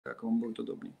как вам будет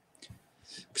удобнее.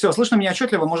 Все, слышно меня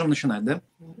отчетливо, можем начинать, да?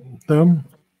 Да.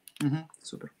 Угу,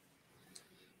 супер.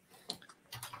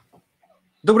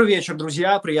 Добрый вечер,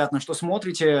 друзья. Приятно, что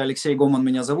смотрите. Алексей Гомон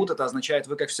меня зовут. Это означает,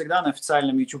 вы, как всегда, на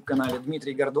официальном YouTube-канале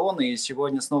Дмитрий Гордон. И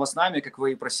сегодня снова с нами, как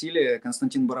вы и просили,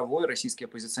 Константин Боровой, российский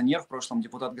оппозиционер, в прошлом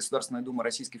депутат Государственной Думы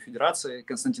Российской Федерации.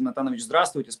 Константин Натанович,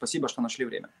 здравствуйте. Спасибо, что нашли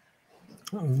время.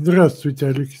 Здравствуйте,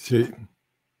 Алексей.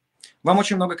 Вам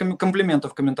очень много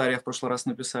комплиментов в комментариях в прошлый раз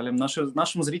написали.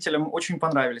 Нашим зрителям очень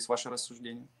понравились ваши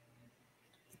рассуждения.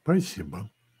 Спасибо.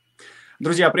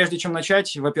 Друзья, прежде чем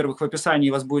начать, во-первых, в описании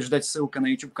вас будет ждать ссылка на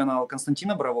YouTube-канал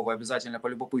Константина Борового. Обязательно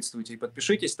полюбопытствуйте и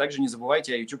подпишитесь. Также не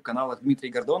забывайте о YouTube-каналах Дмитрия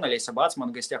Гордона, Олеся Бацман,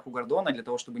 в гостях у Гордона, для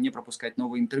того, чтобы не пропускать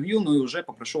новые интервью. Ну и уже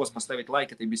попрошу вас поставить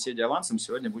лайк этой беседе авансом.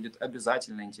 Сегодня будет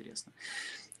обязательно интересно.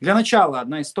 Для начала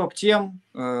одна из топ-тем.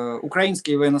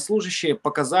 Украинские военнослужащие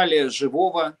показали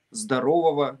живого,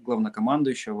 здорового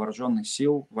главнокомандующего вооруженных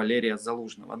сил Валерия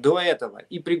Залужного. До этого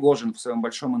и Пригожин в своем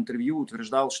большом интервью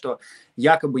утверждал, что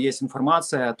якобы есть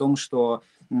информация о том, что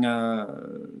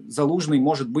Залужный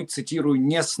может быть, цитирую,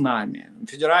 не с нами.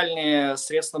 Федеральные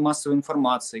средства массовой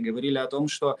информации говорили о том,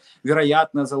 что,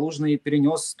 вероятно, Залужный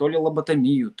перенес то ли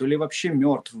лоботомию, то ли вообще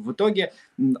мертв. В итоге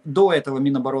до этого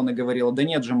Минобороны говорила, да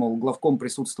нет же, мол, главком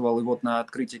присутствовал и вот на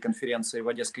открытии конференции в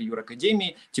Одесской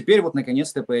юракадемии. Теперь вот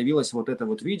наконец-то появилось вот это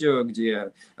вот видео,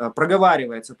 где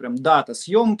проговаривается прям дата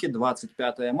съемки,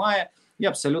 25 мая, и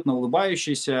абсолютно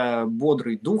улыбающийся,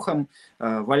 бодрый духом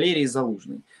Валерий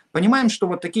Залужный. Понимаем, что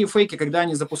вот такие фейки, когда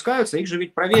они запускаются, их же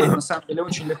ведь проверить на самом деле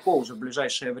очень легко уже в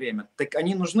ближайшее время. Так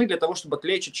они нужны для того, чтобы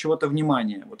отвлечь от чего-то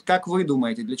внимание. Вот как вы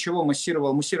думаете, для чего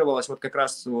муссировалась вот как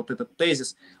раз вот этот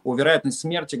тезис о вероятности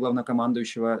смерти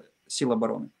главнокомандующего сил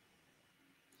обороны?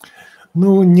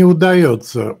 Ну, не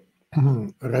удается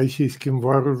российским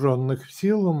вооруженным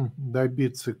силам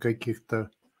добиться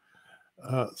каких-то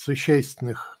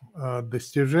существенных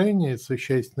достижений,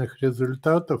 существенных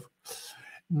результатов.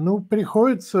 Ну,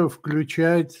 приходится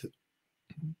включать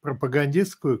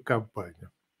пропагандистскую кампанию.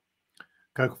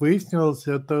 Как выяснилось,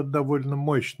 это довольно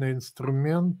мощный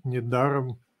инструмент.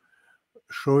 Недаром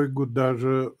Шойгу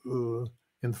даже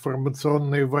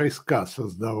информационные войска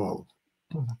создавал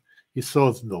и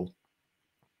создал.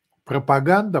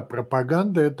 Пропаганда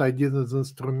 – это один из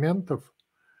инструментов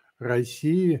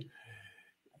России.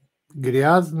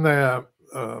 Грязная,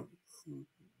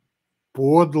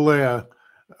 подлая,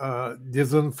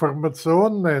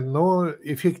 дезинформационная, но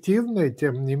эффективная,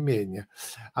 тем не менее.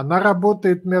 Она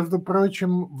работает, между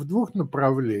прочим, в двух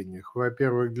направлениях.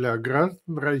 Во-первых, для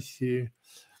граждан России,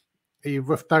 и,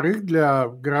 во-вторых, для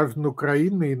граждан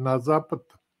Украины и на Запад.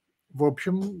 В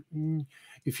общем,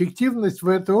 эффективность в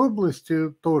этой области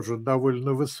тоже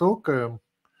довольно высокая,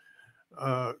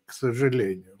 к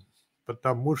сожалению,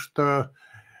 потому что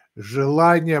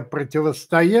желание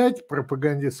противостоять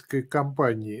пропагандистской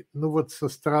кампании, ну вот со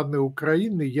стороны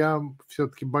Украины я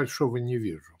все-таки большого не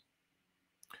вижу.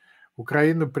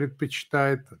 Украина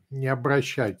предпочитает не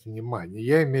обращать внимания.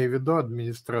 Я имею в виду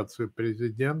администрацию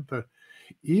президента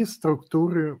и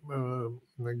структуры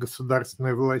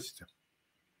государственной власти.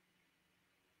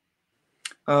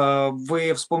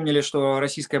 Вы вспомнили, что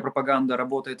российская пропаганда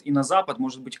работает и на Запад.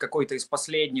 Может быть, какой-то из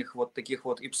последних вот таких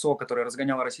вот ИПСО, который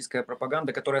разгоняла российская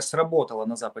пропаганда, которая сработала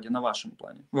на Западе, на вашем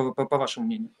плане, по вашему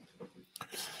мнению?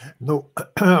 Ну,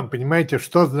 понимаете,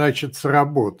 что значит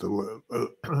сработало?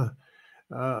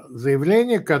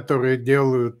 Заявления, которые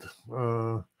делают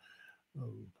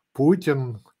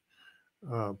Путин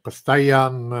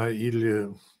постоянно или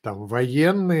там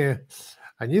военные,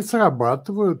 они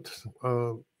срабатывают.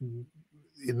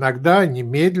 Иногда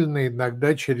немедленно,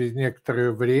 иногда через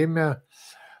некоторое время.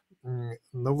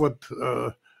 Ну вот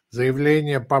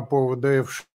заявления по поводу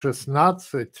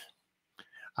F-16,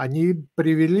 они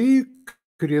привели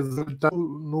к результату,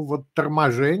 ну вот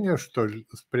торможения, что ли,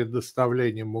 с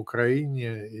предоставлением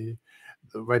Украине, и,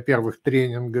 во-первых,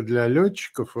 тренинга для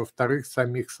летчиков, во-вторых,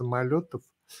 самих самолетов.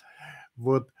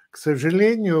 Вот. К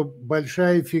сожалению,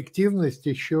 большая эффективность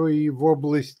еще и в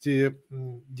области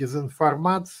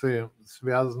дезинформации,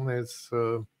 связанной с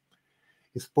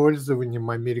использованием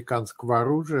американского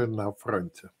оружия на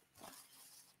фронте.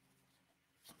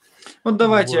 Вот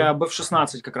давайте об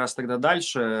F-16 как раз тогда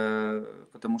дальше,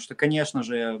 потому что, конечно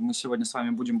же, мы сегодня с вами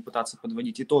будем пытаться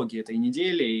подводить итоги этой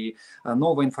недели, и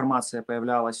новая информация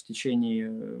появлялась в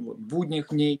течение будних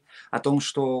дней о том,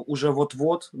 что уже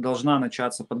вот-вот должна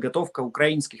начаться подготовка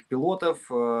украинских пилотов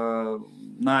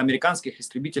на американских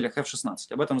истребителях F-16.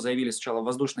 Об этом заявили сначала в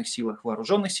воздушных силах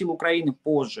вооруженных сил Украины,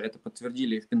 позже это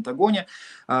подтвердили в Пентагоне.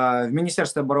 В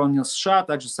Министерстве обороны США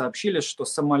также сообщили, что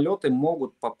самолеты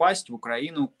могут попасть в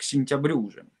Украину к сентябрю сентябрю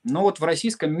уже. Но вот в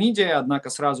российском МИДе, однако,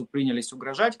 сразу принялись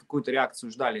угрожать, какую-то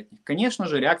реакцию ждали от них. Конечно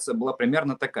же, реакция была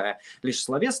примерно такая. Лишь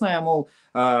словесная, мол,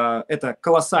 это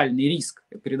колоссальный риск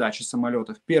передачи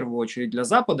самолета в первую очередь для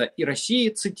Запада, и России,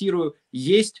 цитирую,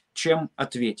 есть чем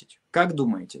ответить. Как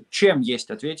думаете, чем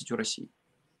есть ответить у России?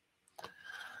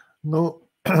 Ну,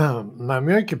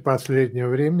 намеки в последнее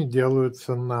время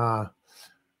делаются на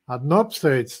одно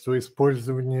обстоятельство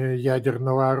использования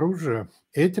ядерного оружия.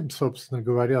 Этим, собственно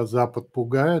говоря, Запад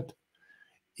пугает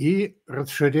и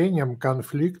расширением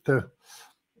конфликта.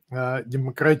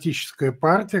 Демократическая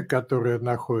партия, которая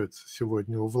находится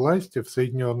сегодня у власти в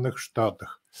Соединенных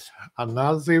Штатах,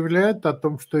 она заявляет о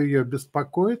том, что ее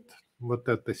беспокоит вот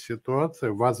эта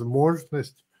ситуация,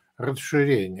 возможность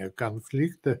расширения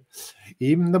конфликта.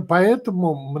 И именно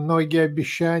поэтому многие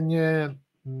обещания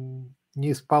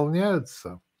не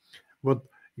исполняются. Вот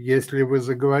если вы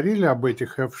заговорили об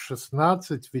этих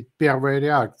F-16, ведь первая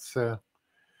реакция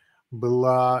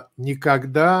была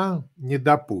 «никогда не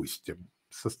допустим»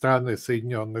 со стороны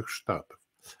Соединенных Штатов.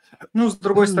 Ну, с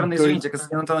другой стороны, То есть, извините,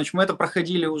 Константин Антонович, мы это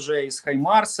проходили уже и с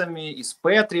Хаймарсами, и с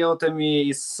Патриотами,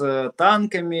 и с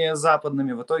танками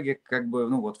западными. В итоге, как бы,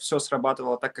 ну вот, все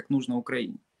срабатывало так, как нужно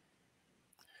Украине.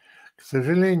 к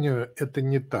сожалению, это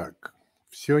не так.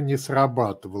 Все не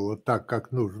срабатывало так,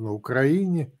 как нужно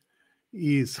Украине.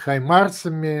 И с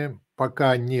Хаймарсами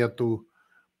пока нету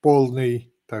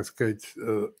полной, так сказать,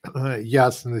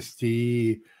 ясности,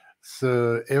 и с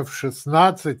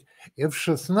F-16.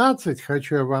 F-16,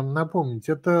 хочу я вам напомнить,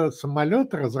 это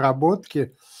самолет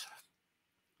разработки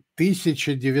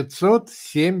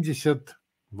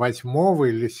 1978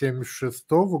 или 76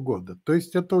 года. То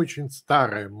есть это очень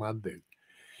старая модель.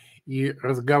 И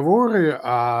разговоры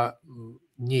о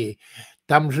ней,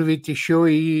 там же ведь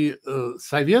еще и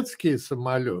советские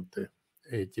самолеты,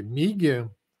 эти МиГи,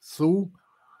 Су,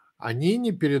 они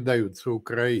не передаются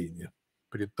Украине,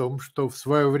 при том, что в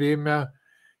свое время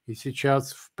и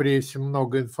сейчас в прессе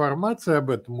много информации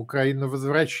об этом. Украина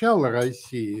возвращала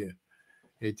России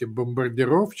эти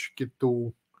бомбардировщики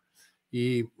Ту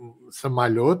и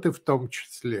самолеты в том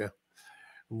числе.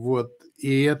 Вот.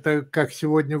 И это, как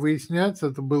сегодня выясняется,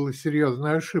 это было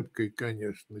серьезной ошибкой,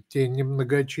 конечно. Те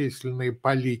немногочисленные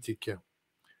политики,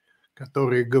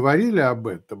 которые говорили об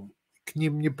этом, к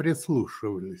ним не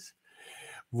прислушивались.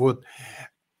 Вот.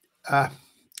 А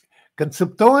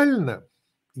концептуально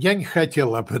я не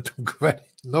хотел об этом говорить,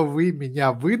 но вы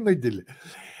меня вынудили.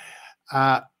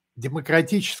 А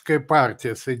Демократическая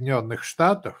партия Соединенных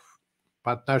Штатов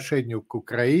по отношению к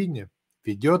Украине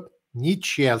ведет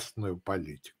нечестную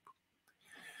политику.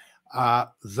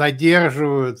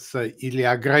 Задерживаются или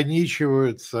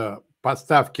ограничиваются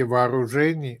поставки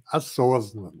вооружений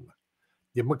осознанно.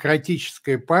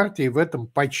 Демократическая партия, и в этом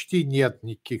почти нет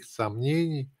никаких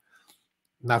сомнений,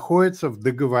 находится в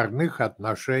договорных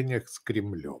отношениях с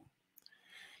Кремлем.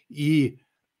 И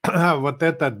вот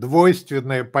эта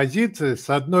двойственная позиция, с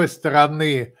одной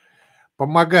стороны,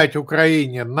 помогать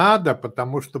Украине надо,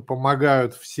 потому что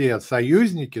помогают все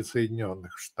союзники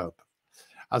Соединенных Штатов,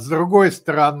 а с другой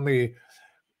стороны,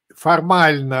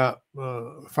 формальная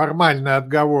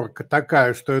отговорка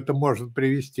такая, что это может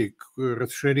привести к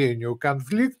расширению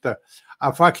конфликта,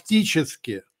 а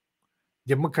фактически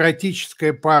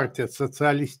Демократическая партия,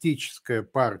 Социалистическая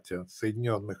партия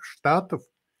Соединенных Штатов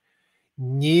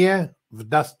не в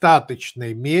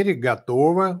достаточной мере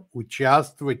готова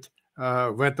участвовать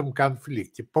в этом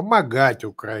конфликте, помогать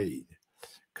Украине,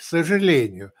 к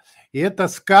сожалению. И это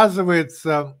сказывалось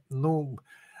в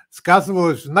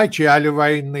начале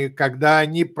войны, когда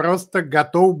они просто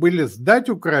готовы были сдать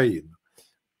Украину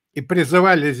и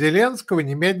призывали Зеленского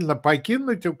немедленно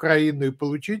покинуть Украину и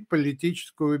получить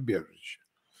политическое убежище.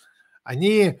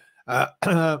 Они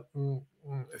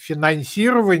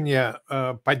финансирование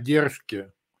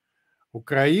поддержки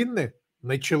Украины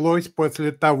началось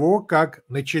после того, как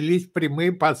начались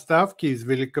прямые поставки из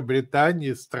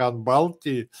Великобритании, из стран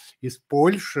Балтии, из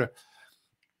Польши,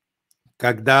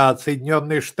 когда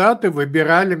Соединенные Штаты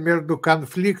выбирали между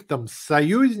конфликтом с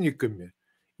союзниками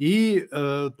и,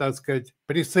 так сказать,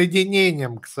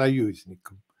 присоединением к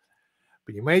союзникам.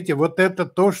 Понимаете, вот это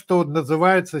то, что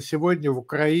называется сегодня в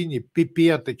Украине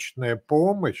пипеточная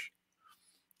помощь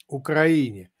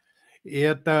Украине. И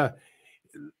это,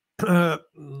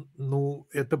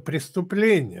 это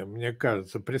преступление, мне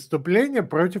кажется, преступление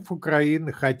против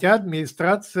Украины. Хотя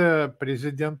администрация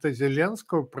президента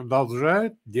Зеленского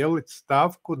продолжает делать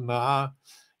ставку на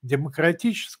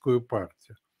демократическую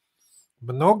партию.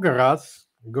 Много раз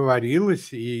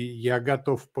говорилось, и я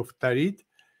готов повторить,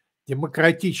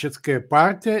 Демократическая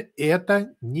партия –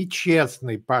 это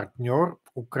нечестный партнер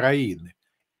Украины.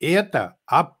 Это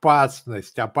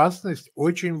опасность, опасность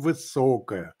очень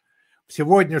высокая. В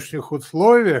сегодняшних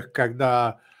условиях,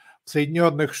 когда в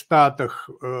Соединенных Штатах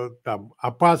там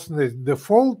опасность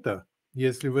дефолта,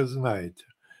 если вы знаете,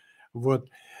 вот,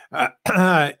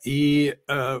 и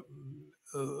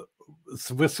с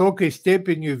высокой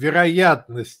степенью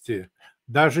вероятности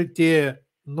даже те,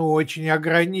 ну, очень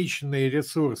ограниченные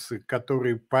ресурсы,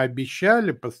 которые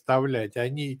пообещали поставлять,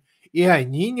 они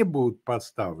не будут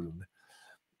поставлены.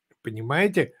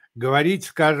 Понимаете? Говорить,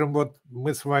 скажем, вот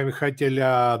мы с вами хотели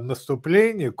о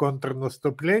наступлении,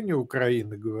 контрнаступлении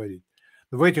Украины говорить.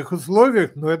 В этих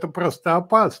условиях, ну, это просто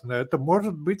опасно. Это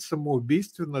может быть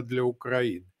самоубийственно для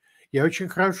Украины. Я очень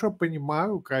хорошо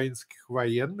понимаю украинских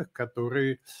военных,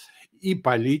 которые и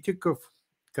политиков,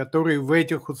 которые в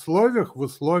этих условиях, в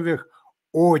условиях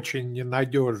очень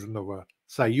ненадежного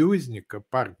союзника,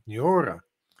 партнера,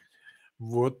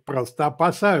 вот просто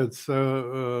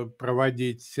опасаются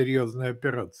проводить серьезные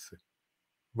операции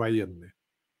военные.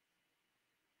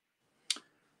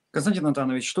 Константин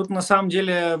Антонович, тут на самом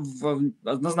деле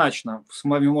однозначно с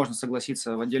вами можно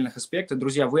согласиться в отдельных аспектах.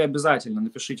 Друзья, вы обязательно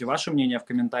напишите ваше мнение в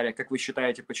комментариях, как вы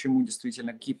считаете, почему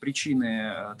действительно, какие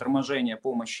причины торможения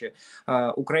помощи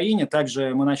Украине.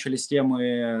 Также мы начали с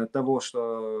темы того,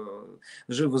 что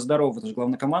жив и здоров, это же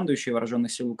главнокомандующий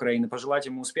Вооруженных сил Украины. Пожелать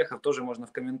ему успехов тоже можно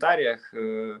в комментариях.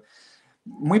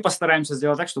 Мы постараемся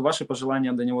сделать так, чтобы ваши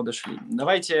пожелания до него дошли.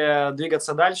 Давайте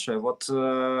двигаться дальше. Вот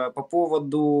по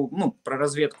поводу, ну, про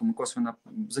разведку мы косвенно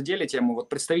задели тему. Вот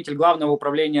представитель Главного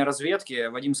управления разведки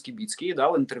Вадим Скибицкий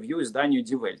дал интервью изданию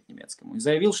Die Welt немецкому и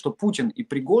заявил, что Путин и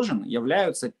Пригожин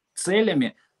являются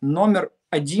целями номер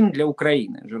один для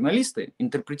Украины. Журналисты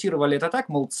интерпретировали это так,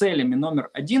 мол, целями номер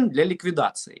один для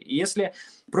ликвидации. И если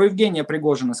про Евгения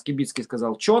Пригожина Скибицкий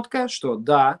сказал четко, что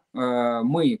да,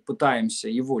 мы пытаемся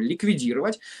его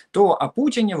ликвидировать, то о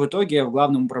Путине в итоге в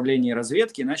Главном управлении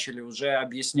разведки начали уже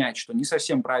объяснять, что не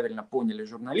совсем правильно поняли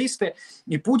журналисты,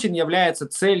 и Путин является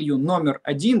целью номер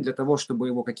один для того, чтобы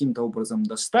его каким-то образом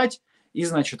достать и,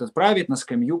 значит, отправить на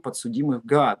скамью подсудимых в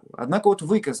Гаагу. Однако вот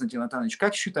вы, Константин Атанович,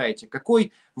 как считаете,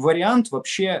 какой вариант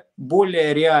вообще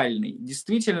более реальный?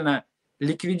 Действительно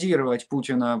ликвидировать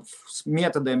Путина с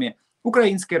методами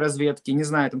украинской разведки, не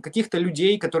знаю, там каких-то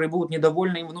людей, которые будут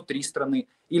недовольны им внутри страны,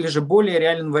 или же более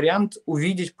реальный вариант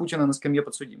увидеть Путина на скамье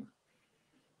подсудимых?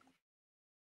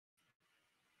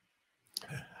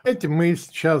 Знаете, мы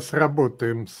сейчас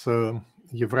работаем с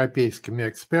европейскими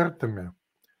экспертами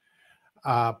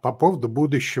по поводу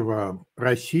будущего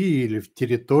России или в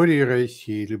территории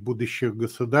России, или будущих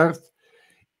государств,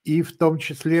 и в том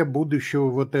числе будущего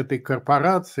вот этой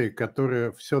корпорации,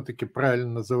 которая все-таки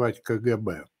правильно называть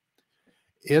КГБ.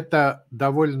 Это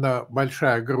довольно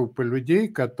большая группа людей,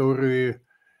 которые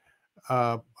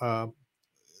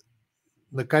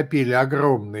накопили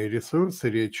огромные ресурсы,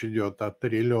 речь идет о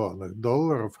триллионах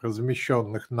долларов,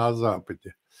 размещенных на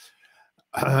Западе.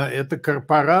 Эта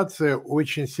корпорация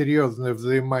очень серьезно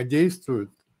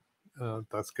взаимодействует,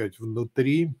 так сказать,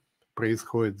 внутри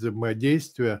происходит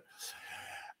взаимодействие.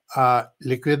 А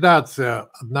ликвидация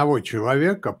одного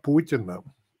человека, Путина,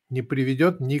 не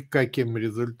приведет ни к каким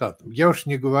результатам. Я уж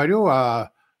не говорю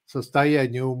о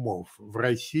состоянии умов в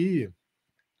России,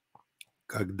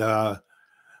 когда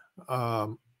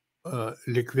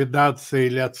ликвидация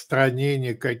или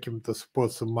отстранение каким-то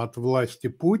способом от власти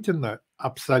Путина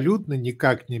абсолютно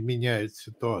никак не меняет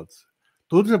ситуацию.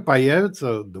 Тут же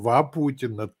появятся 2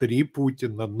 Путина, 3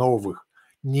 Путина новых.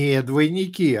 Не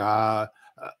двойники, а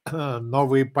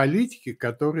новые политики,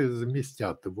 которые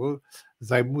заместят его,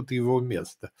 займут его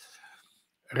место.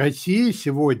 Россия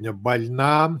сегодня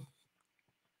больна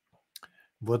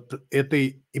вот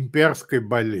этой имперской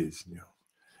болезнью.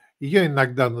 Ее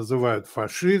иногда называют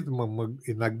фашизмом,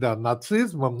 иногда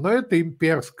нацизмом, но это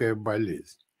имперская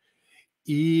болезнь.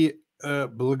 И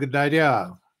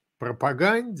благодаря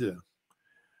пропаганде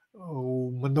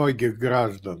у многих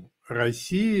граждан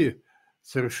России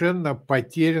совершенно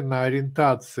потеряна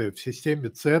ориентация в системе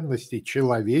ценностей,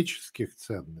 человеческих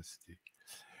ценностей.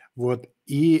 Вот.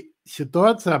 И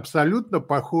ситуация абсолютно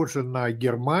похожа на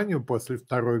Германию после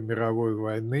Второй мировой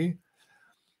войны,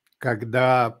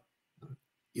 когда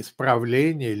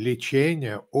исправление,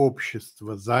 лечение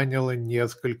общества заняло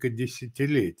несколько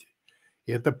десятилетий.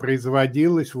 И это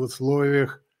производилось в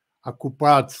условиях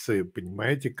оккупации,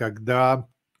 понимаете, когда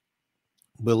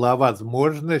была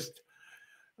возможность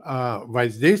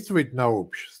воздействовать на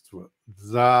общество.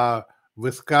 За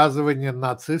высказывание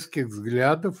нацистских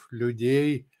взглядов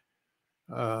людей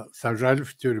сажали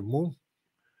в тюрьму,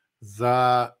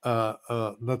 за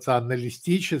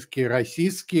националистические,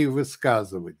 российские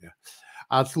высказывания.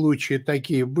 А случаи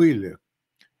такие были.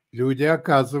 люди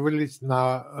оказывались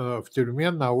в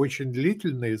тюрьме на очень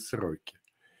длительные сроки.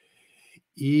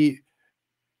 И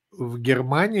в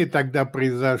Германии тогда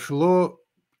произошло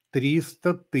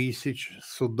 300 тысяч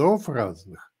судов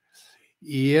разных.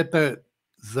 И это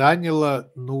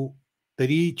заняло,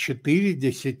 3-4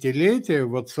 десятилетия,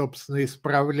 вот, собственно,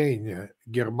 исправления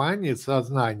Германии,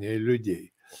 сознания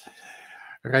людей.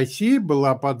 Россия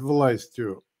была под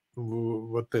властью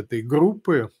вот этой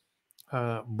группы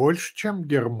больше, чем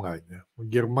Германия. В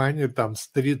Германии там с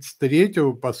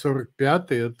 1933 по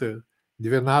 1945 это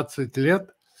 12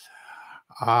 лет,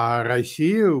 а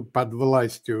Россию под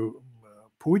властью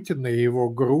Путина и его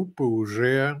группы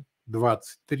уже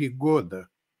 23 года.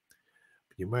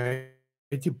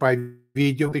 Понимаете,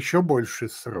 по-видимому, еще больше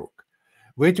срок.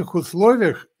 В этих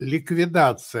условиях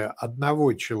ликвидация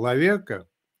одного человека,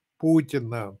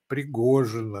 Путина,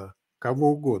 Пригожина,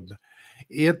 кого угодно,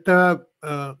 это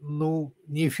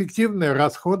неэффективное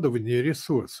расходование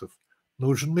ресурсов.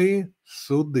 Нужны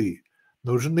суды,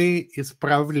 нужны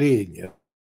исправления,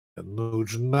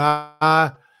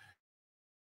 нужна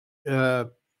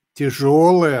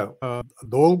тяжелая,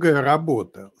 долгая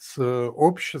работа с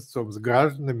обществом, с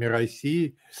гражданами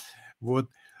России. Вот.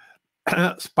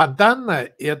 Спонтанно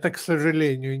это, к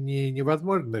сожалению,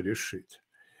 невозможно решить.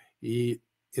 И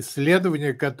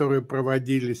исследования, которые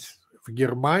проводились в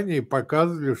Германии,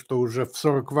 показывали, что уже в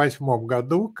 1948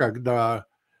 году, когда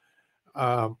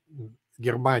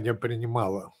Германия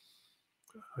принимала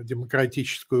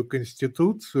демократическую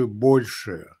конституцию,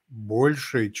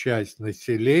 большая часть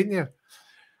населения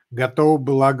готова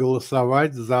была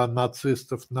голосовать за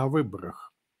нацистов на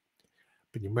выборах.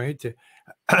 Понимаете?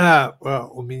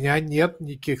 У меня нет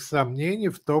никаких сомнений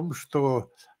в том,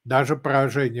 что даже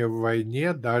поражение в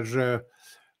войне, даже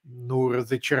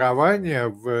разочарование,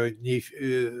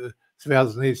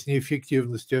 связанное с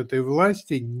неэффективностью этой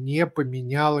власти, не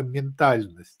поменяло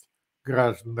ментальность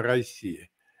граждан России,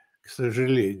 к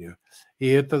сожалению. И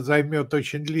это займет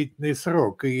очень длительный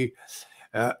срок. И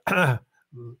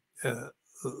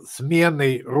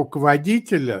сменой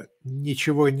руководителя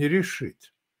ничего не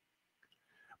решить.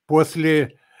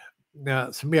 После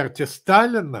смерти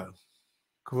Сталина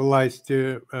к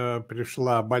власти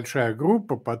пришла большая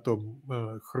группа, потом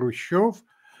Хрущев,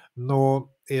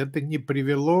 но это не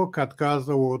привело к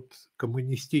отказу от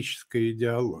коммунистической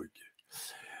идеологии.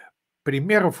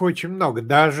 Примеров очень много.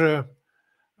 Даже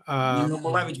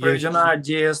была ведь проведена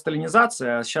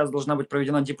десталинизация, а сейчас должна быть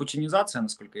проведена депутинизация,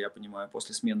 насколько я понимаю,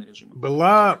 после смены режима.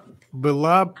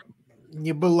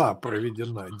 Не была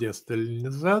проведена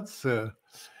десталинизация.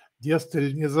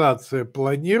 Десталинизация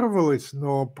планировалась,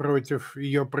 но против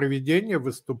ее проведения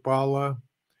выступала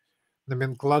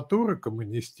номенклатура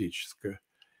коммунистическая.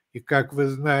 И, как вы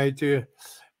знаете,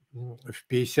 в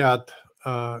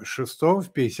 1956-м, в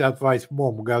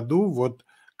 1958 году вот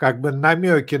как бы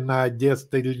намеки на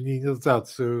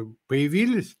десталинизацию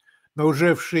появились, но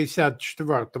уже в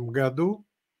 1964 году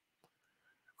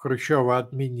Хрущева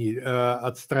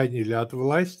отстранили от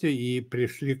власти, и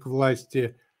пришли к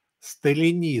власти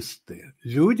сталинисты,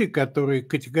 люди, которые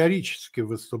категорически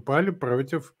выступали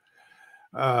против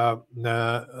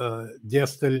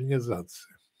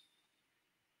десталинизации.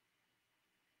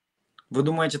 Вы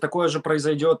думаете, такое же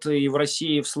произойдет и в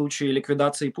России в случае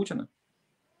ликвидации Путина?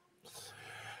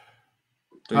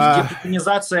 То есть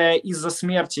депутинизация из-за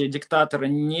смерти диктатора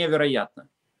невероятна.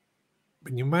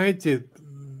 Понимаете,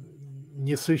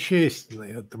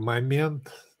 несущественный это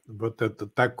момент, вот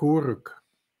этот окурок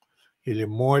или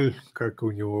моль, как у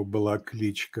него была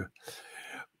кличка,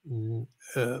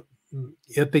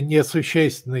 это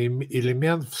несущественный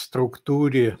элемент в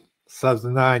структуре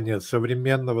сознания,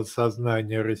 современного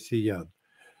сознания россиян.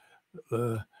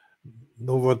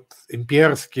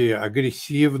 Имперские,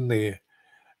 агрессивные,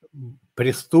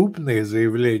 преступные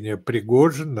заявления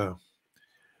Пригожина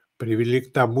привели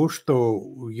к тому,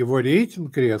 что его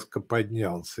рейтинг резко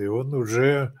поднялся, и он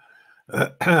уже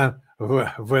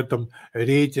в этом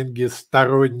рейтинге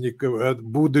сторонников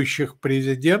будущих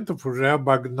президентов уже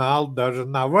обогнал даже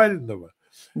Навального.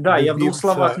 Да, я в двух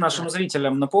словах нашим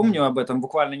зрителям напомню об этом.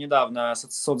 Буквально недавно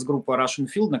соцгруппа Russian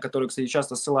Field, на которую, кстати,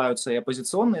 часто ссылаются и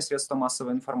оппозиционные средства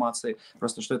массовой информации,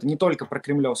 просто что это не только про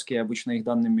кремлевские, обычно их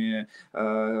данными,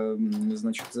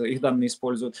 их данные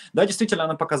используют. Да, действительно,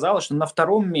 она показала, что на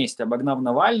втором месте, обогнав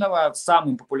Навального,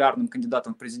 самым популярным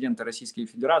кандидатом в президенты Российской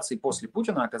Федерации после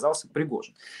Путина оказался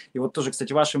Пригожин. И вот тоже,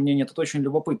 кстати, ваше мнение тут очень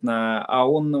любопытно. А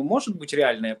он может быть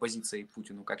реальной оппозицией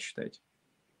Путину, как считаете?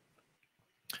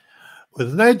 Вы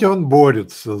знаете, он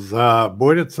борется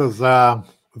за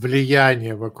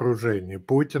влияние в окружении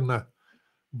Путина,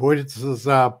 борется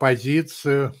за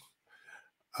позицию.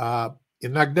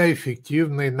 иногда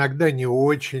эффективно, иногда не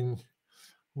очень.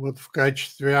 Вот в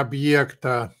качестве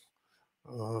объекта,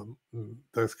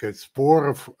 так сказать,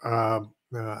 споров,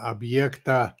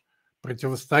 объекта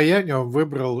противостояния он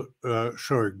выбрал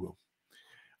Шойгу.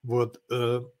 Вот,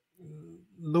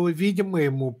 ну, видимо,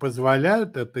 ему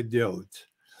позволяют это делать.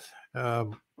 Э,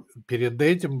 Перед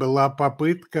этим была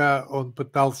попытка, он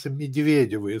пытался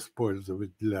Медведева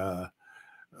использовать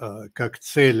как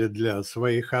цели для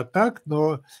своих атак,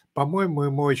 но, по-моему,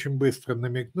 ему очень быстро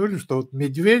намекнули, что вот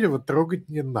Медведева трогать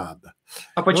не надо.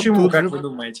 А И он почему, тут как же, вы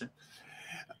думаете?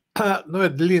 ну,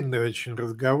 это длинный очень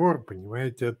разговор,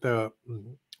 понимаете, это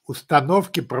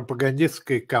установки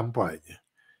пропагандистской кампании.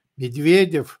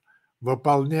 Медведев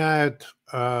выполняет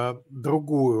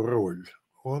другую роль.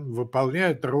 Он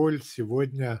выполняет роль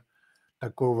сегодня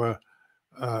такого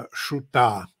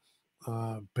шута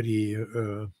при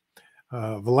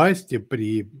власти,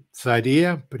 при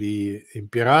царе, при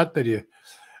императоре.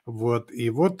 Вот, и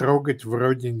его трогать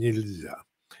вроде нельзя.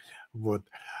 Вот.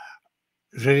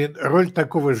 Роль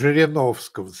такого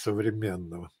Жириновского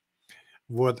современного.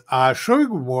 Вот. А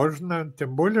Шойгу можно,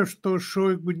 тем более, что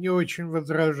Шойгу не очень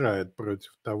возражает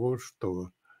против того,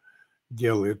 что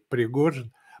делает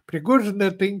Пригожин. Пригожин –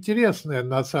 это интересная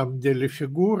на самом деле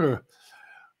фигура,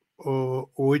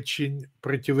 очень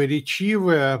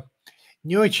противоречивая,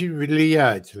 не очень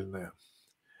влиятельная.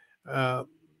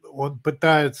 Он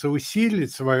пытается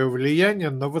усилить свое влияние,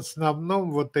 но в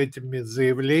основном вот этими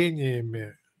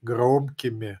заявлениями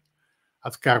громкими,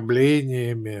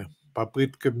 оскорблениями,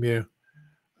 попытками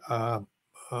а,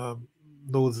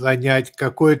 ну, занять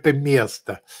какое-то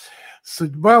место.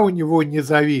 Судьба у него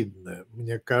незавидная,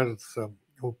 мне кажется.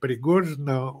 У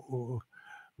Пригожина в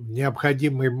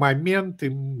необходимый момент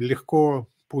им легко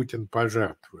Путин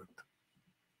пожертвует.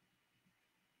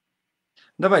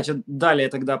 Давайте далее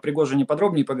тогда о Пригожине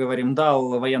подробнее поговорим.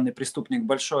 Дал военный преступник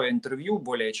большое интервью,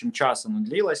 более чем час оно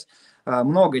длилось.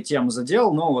 Много тем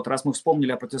задел, но вот раз мы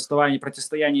вспомнили о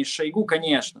противостоянии с Шойгу,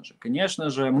 конечно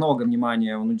же, много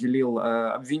внимания он уделил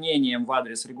обвинениям в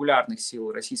адрес регулярных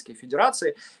сил Российской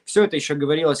Федерации. Все это еще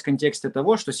говорилось в контексте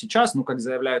того, что сейчас, ну, как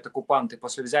заявляют оккупанты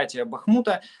после взятия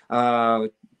Бахмута,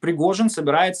 Пригожин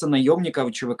собирается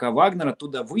наемников ЧВК Вагнера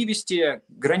туда вывести.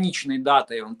 Граничной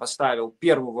датой он поставил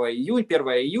 1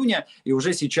 июня, и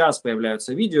уже сейчас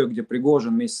появляются видео, где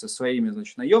Пригожин вместе со своими,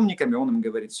 значит, наемниками, он им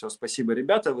говорит: все, спасибо,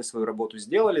 ребята, вы свою работу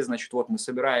сделали, значит, вот мы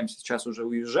собираемся, сейчас уже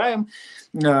уезжаем.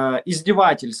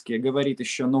 Издевательски говорит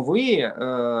еще: но вы,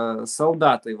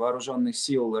 солдаты вооруженных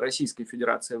сил Российской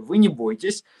Федерации, вы не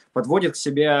бойтесь. Подводит к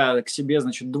себе,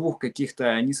 значит, двух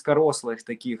каких-то низкорослых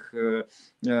таких,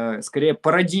 скорее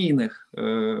пародийных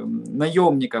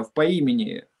наемников по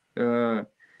имени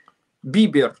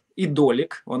Бибер и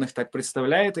Долик, он их так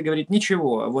представляет, и говорит: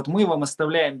 ничего, вот мы вам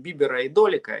оставляем Бибера и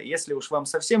Долика, если уж вам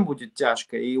совсем будет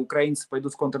тяжко, и украинцы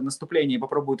пойдут в контрнаступление и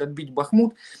попробуют отбить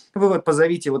Бахмут, вы вот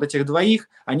позовите вот этих двоих,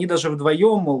 они даже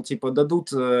вдвоем, мол, типа,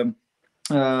 дадут...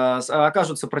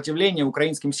 окажут сопротивление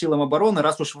украинским силам обороны,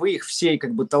 раз уж вы их всей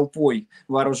как бы толпой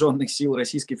вооруженных сил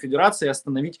Российской Федерации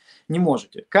остановить не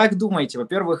можете. Как думаете,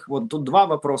 во-первых, вот тут два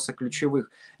вопроса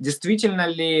ключевых. Действительно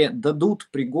ли дадут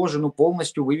Пригожину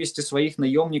полностью вывести своих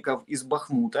наемников из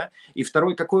Бахмута? И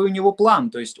второй, какой у него план?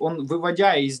 То есть он,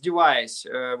 выводя и издеваясь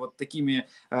вот такими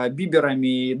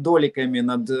биберами и доликами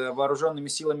над вооруженными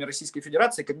силами Российской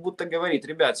Федерации, как будто говорит: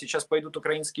 ребят, сейчас пойдут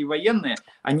украинские военные,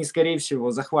 они, скорее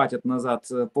всего, захватят назад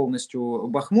полностью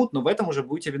Бахмут, но в этом уже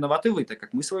будете виноваты вы, так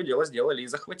как мы свое дело сделали и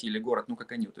захватили город, ну,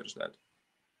 как они утверждают.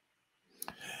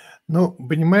 Ну,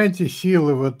 понимаете,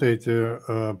 силы вот эти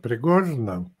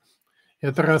Пригожина –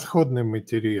 это расходный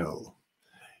материал.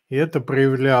 И это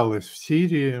проявлялось в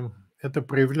Сирии, это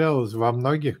проявлялось во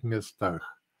многих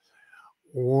местах.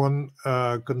 Он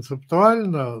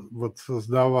концептуально вот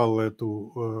создавал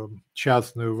эту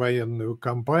частную военную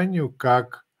компанию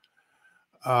как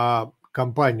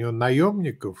компанию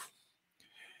наемников,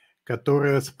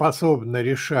 которая способна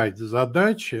решать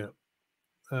задачи,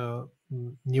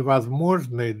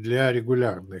 невозможные для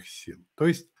регулярных сил, то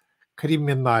есть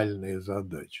криминальные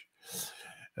задачи.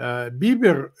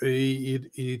 Бибер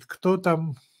и кто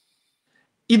там?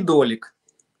 И Долик.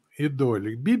 И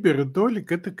Долик. Бибер и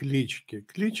Долик – это клички.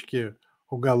 Клички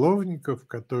уголовников,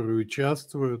 которые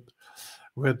участвуют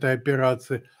в этой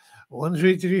операции. Он же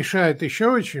ведь решает еще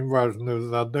очень важную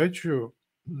задачу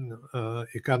 –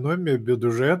 экономию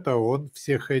бюджета. Он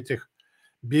всех этих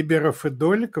Биберов и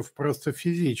Доликов просто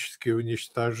физически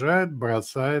уничтожает,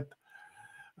 бросает,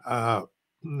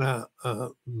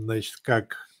 значит,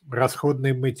 как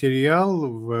расходный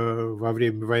материал во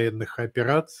время военных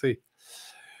операций.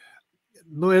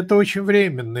 Ну, это очень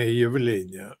временное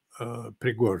явление,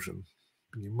 Пригожин.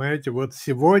 Понимаете, вот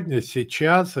сегодня,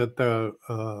 сейчас это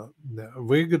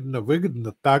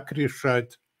выгодно так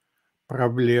решать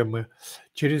проблемы.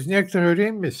 Через некоторое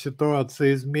время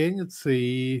ситуация изменится,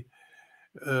 и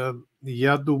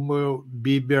я думаю,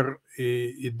 Бибер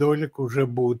и Долик уже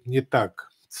будут не так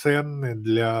ценны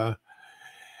для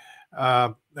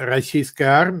российской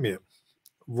армии.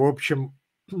 В общем,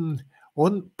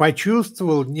 он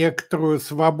почувствовал некоторую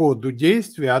свободу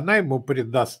действий, она ему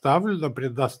предоставлена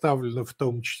в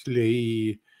том числе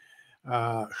и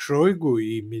Шойгу,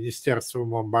 и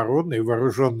Министерством обороны, и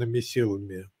вооруженными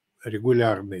силами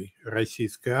регулярной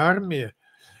российской армии,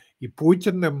 и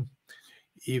Путиным,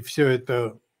 и все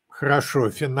это хорошо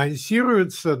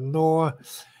финансируется, но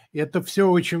это все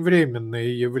очень временное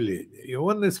явление. И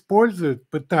он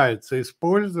пытается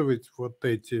использовать вот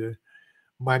эти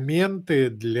моменты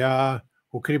для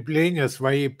укрепления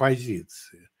своей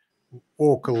позиции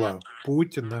около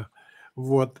Путина.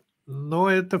 Вот. Но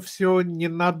это все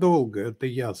ненадолго, это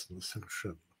ясно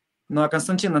совершенно. Ну, а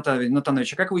Константин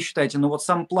Натанович, а как вы считаете, ну вот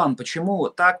сам план, почему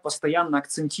так постоянно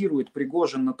акцентирует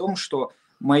Пригожин на том, что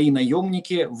мои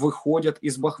наемники выходят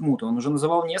из Бахмута? Он уже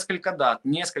называл несколько дат,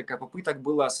 несколько попыток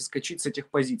было соскочить с этих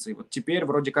позиций. Вот теперь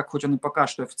вроде как, хоть он и пока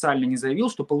что официально не заявил,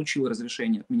 что получил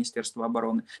разрешение от Министерства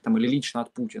обороны, там, или лично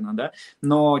от Путина, да,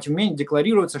 но тем не менее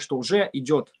декларируется, что уже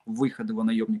идет выход его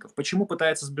наемников. Почему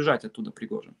пытается сбежать оттуда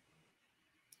Пригожин?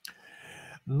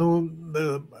 Ну,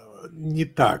 не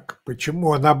так. Почему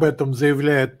он об этом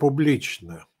заявляет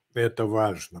публично? Это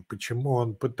важно. Почему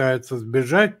он пытается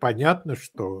сбежать? Понятно,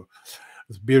 что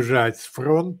сбежать с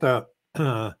фронта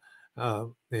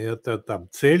это там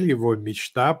цель, его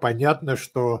мечта. Понятно,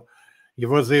 что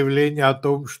его заявление о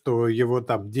том, что его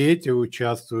там дети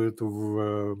участвуют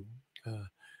в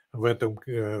этом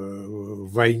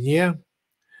в войне,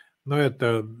 но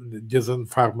это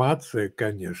дезинформация,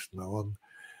 конечно.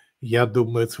 Я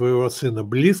думаю, своего сына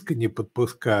близко не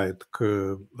подпускает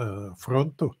к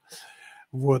фронту.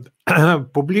 Вот.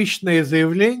 Публичные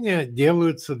заявления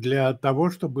делаются для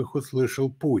того, чтобы их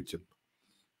услышал Путин,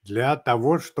 для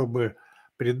того, чтобы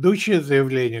предыдущие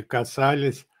заявления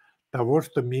касались того,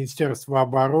 что Министерство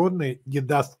обороны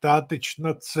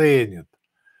недостаточно ценит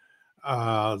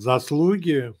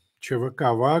заслуги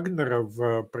ЧВК Вагнера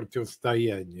в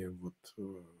противостоянии в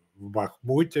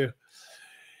Бахмуте.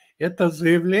 Это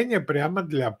заявление прямо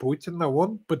для Путина.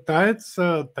 Он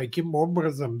пытается таким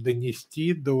образом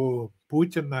донести до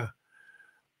Путина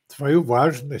свою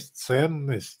важность,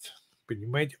 ценность.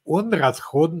 Понимаете, он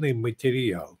расходный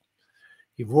материал.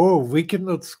 Его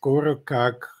выкинут скоро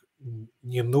как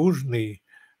ненужный,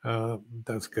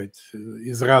 так сказать,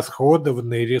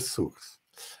 израсходованный ресурс.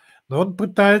 Но он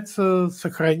пытается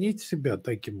сохранить себя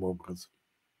таким образом.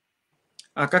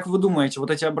 А как вы думаете, вот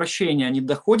эти обращения, они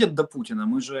доходят до Путина?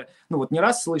 Мы же, ну вот не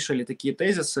раз слышали такие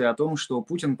тезисы о том, что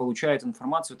Путин получает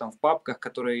информацию там в папках,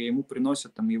 которые ему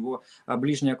приносят там его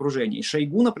ближнее окружение. И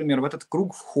Шойгу, например, в этот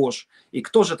круг вхож. И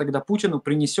кто же тогда Путину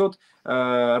принесет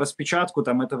распечатку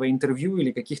там этого интервью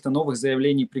или каких-то новых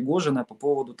заявлений Пригожина по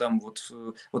поводу там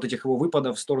вот этих его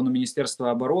выпадов в сторону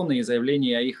Министерства обороны и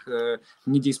заявлений о их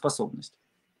недееспособности?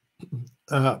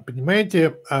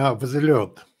 Понимаете,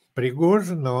 взлет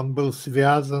Пригожина, он был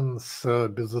связан с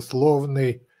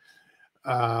безусловной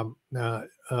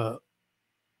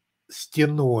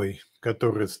стеной,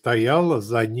 которая стояла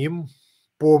за ним,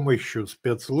 помощью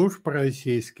спецслужб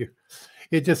российских.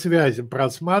 Эти связи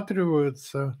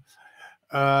просматриваются.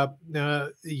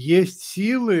 Есть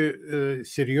силы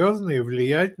серьезные,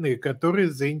 влиятельные,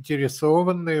 которые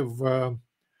заинтересованы в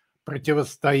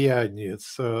противостоянии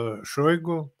с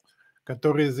Шойгу,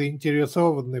 которые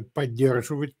заинтересованы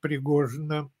поддерживать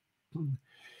Пригожина.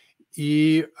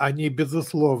 И они,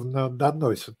 безусловно,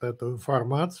 доносят эту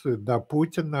информацию до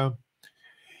Путина.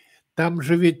 Там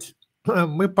же ведь,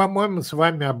 мы, по-моему, с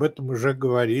вами об этом уже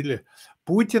говорили,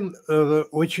 Путин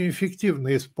очень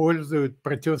эффективно использует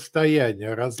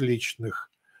противостояние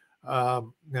различных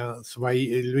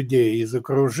людей из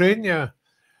окружения,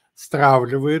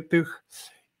 стравливает их.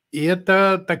 И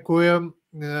это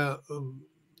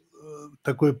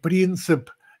такой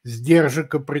принцип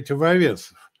сдержек и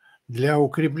противовесов. Для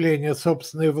укрепления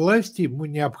собственной власти ему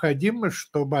необходимо,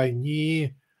 чтобы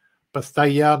они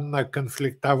постоянно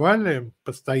конфликтовали,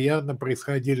 постоянно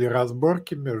происходили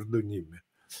разборки между ними.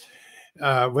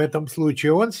 В этом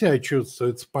случае он себя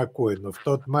чувствует спокойно. В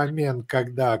тот момент,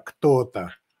 когда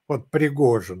кто-то, вот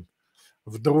Пригожин,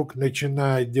 вдруг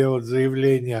начинает делать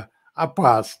заявления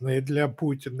опасные для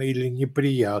Путина или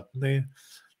неприятные,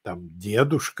 там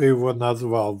дедушка его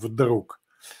назвал вдруг.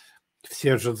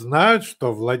 Все же знают,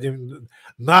 что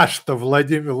наш-то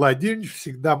Владимир Владимирович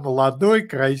всегда молодой,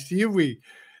 красивый,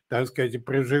 так сказать, и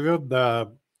проживет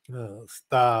до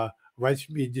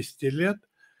 180 лет.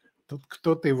 Тут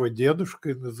кто-то его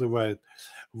дедушкой называет.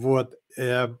 Вот,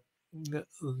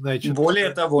 значит,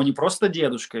 Более того, не просто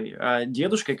дедушкой, а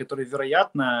дедушкой, который,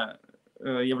 вероятно,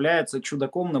 является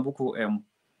чудаком на букву «М».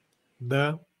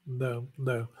 да, да,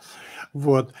 да.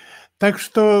 Вот. Так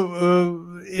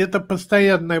что это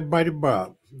постоянная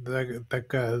борьба, да,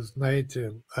 такая,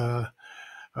 знаете, а,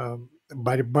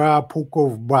 борьба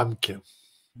пауков в банке.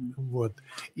 Вот.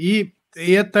 И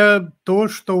это то,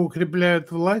 что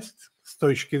укрепляет власть с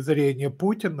точки зрения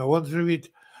Путина. Он же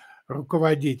ведь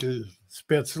руководитель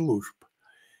спецслужб.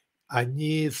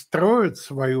 Они строят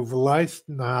свою власть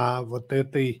на вот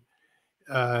этой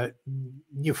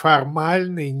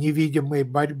неформальной, невидимой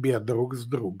борьбе друг с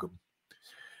другом.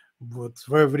 Вот. В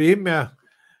свое время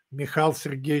Михаил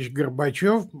Сергеевич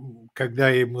Горбачев, когда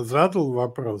я ему задал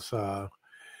вопрос о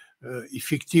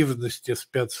эффективности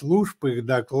спецслужб и их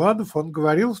докладов, он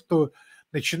говорил, что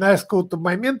начиная с какого-то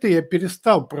момента я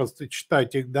перестал просто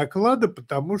читать их доклады,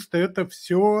 потому что это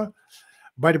все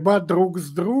борьба друг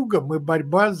с другом и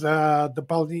борьба за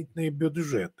дополнительные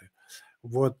бюджеты.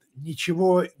 Вот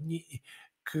ничего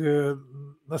к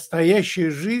настоящей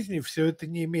жизни все это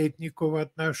не имеет никакого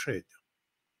отношения.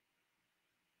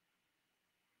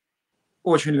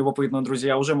 Очень любопытно,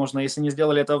 друзья. Уже можно, если не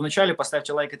сделали этого в начале,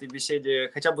 поставьте лайк этой беседе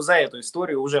хотя бы за эту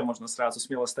историю. Уже можно сразу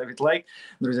смело ставить лайк.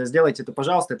 Друзья, сделайте это,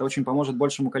 пожалуйста. Это очень поможет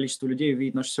большему количеству людей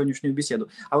увидеть нашу сегодняшнюю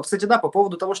беседу. А вот, кстати, да, по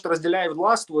поводу того, что разделяют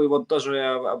властву, и вот тоже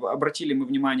обратили мы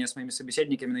внимание с моими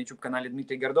собеседниками на YouTube-канале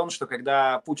Дмитрий Гордон, что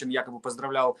когда Путин якобы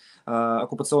поздравлял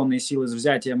оккупационные силы с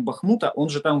взятием Бахмута, он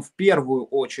же там в первую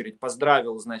очередь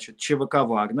поздравил, значит, ЧВК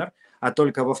 «Вагнер», а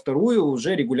только во вторую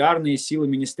уже регулярные силы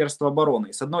Министерства обороны.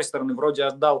 И с одной стороны, вроде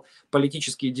отдал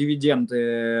политические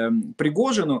дивиденды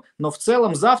Пригожину, но в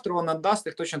целом завтра он отдаст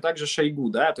их точно так же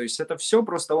Шойгу, да, то есть это все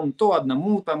просто он то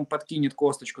одному там подкинет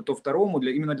косточку, то второму,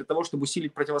 именно для того, чтобы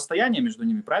усилить противостояние между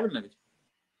ними, правильно ведь?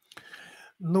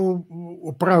 Ну,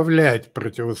 управлять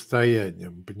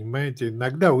противостоянием, понимаете?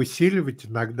 Иногда усиливать,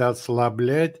 иногда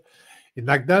ослаблять.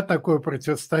 Иногда такое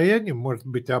противостояние может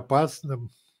быть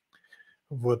опасным.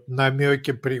 Вот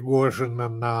намеки Пригожина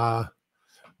на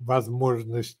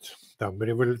возможность там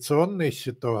революционной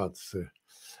ситуации.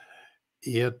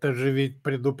 И это же ведь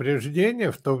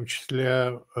предупреждение, в том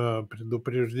числе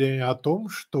предупреждение о том,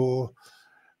 что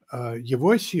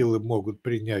его силы могут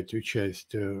принять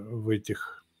участие в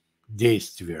этих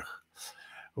действиях.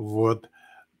 Вот.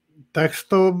 Так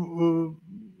что,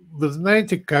 вы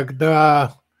знаете,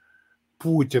 когда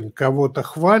Путин кого-то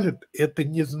хвалит, это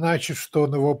не значит, что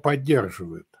он его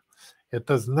поддерживает.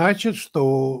 Это значит,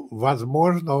 что,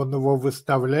 возможно, он его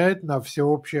выставляет на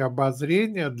всеобщее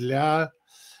обозрение для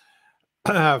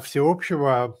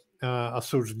всеобщего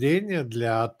осуждения,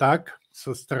 для атак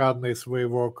со стороны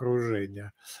своего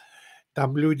окружения.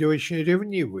 Там люди очень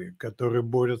ревнивые, которые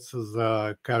борются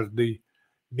за каждый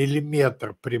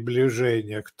миллиметр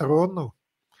приближения к трону.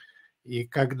 И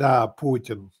когда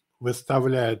Путин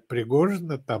выставляет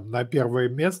Пригожина там на первое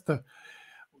место,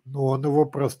 ну, он его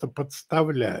просто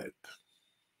подставляет.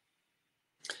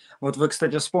 Вот вы,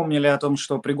 кстати, вспомнили о том,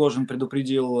 что Пригожин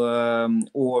предупредил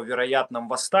о вероятном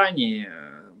восстании.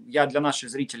 Я для наших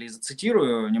зрителей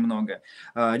зацитирую немного.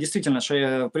 Действительно,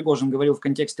 Пригожин говорил в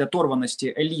контексте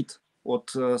оторванности элит от,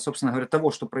 собственно говоря,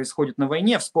 того, что происходит на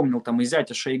войне. Вспомнил там и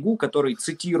зятя Шойгу, который,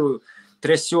 цитирую,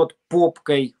 трясет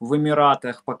попкой в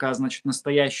Эмиратах, пока, значит,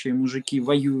 настоящие мужики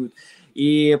воюют.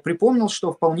 И припомнил,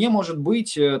 что вполне может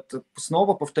быть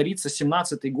снова повторится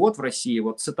 17-й год в России,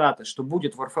 вот цитата, что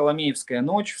будет Варфоломеевская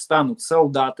ночь, встанут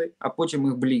солдаты, а потом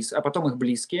их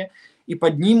близкие, и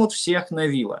поднимут всех на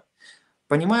вила.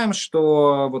 Понимаем,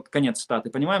 что, вот конец цитаты,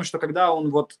 понимаем, что когда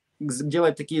он вот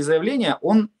делает такие заявления,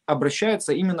 он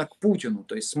обращается именно к Путину.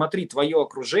 То есть, смотри, твое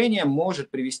окружение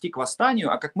может привести к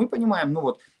восстанию, а как мы понимаем, ну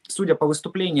вот, судя по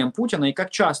выступлениям Путина, и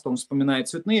как часто он вспоминает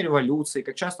цветные революции,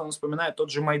 как часто он вспоминает тот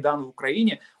же Майдан в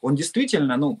Украине, он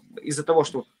действительно, ну, из-за того,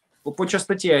 что по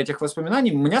частоте этих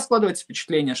воспоминаний, у меня складывается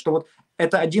впечатление, что вот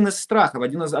это один из страхов,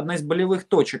 одна из болевых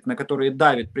точек, на которые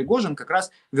давит Пригожин, как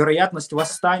раз вероятность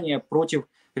восстания против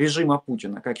режима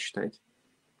Путина. Как считаете?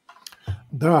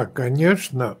 Да,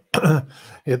 конечно,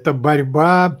 это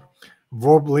борьба в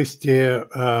области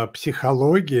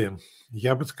психологии,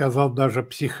 я бы сказал, даже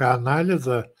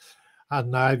психоанализа,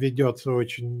 она ведется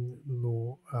очень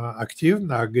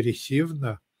активно,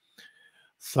 агрессивно.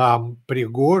 Сам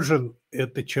Пригожин —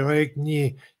 это человек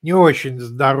не очень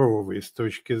здоровый с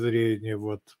точки зрения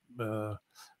вот,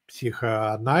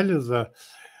 психоанализа,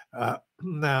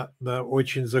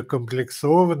 очень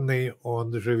закомплексованный.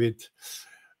 Он же ведь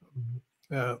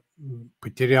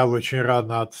потерял очень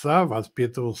рано отца,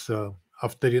 воспитывался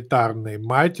авторитарной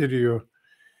матерью,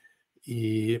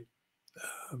 и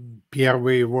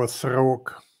первый его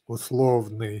срок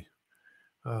условный,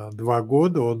 2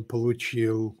 года он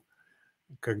получил,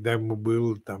 когда ему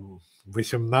было там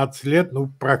 18 лет,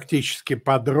 ну, практически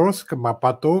подростком, а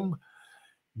потом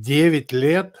 9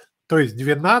 лет, то есть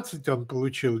 12 он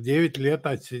получил, 9 лет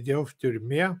отсидел в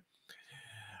тюрьме.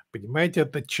 Понимаете,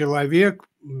 этот человек,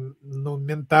 ну,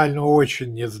 ментально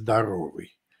очень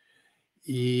нездоровый.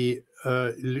 И,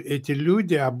 эти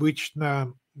люди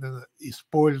обычно,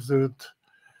 используют,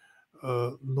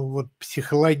 ну, вот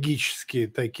психологические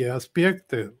такие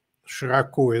аспекты,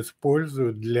 широко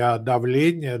используют для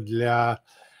давления, для,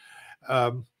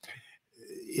 ам,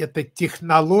 это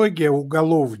технология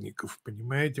уголовников,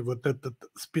 понимаете? Вот этот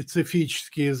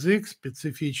специфический язык,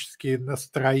 специфические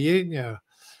настроения,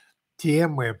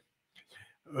 темы.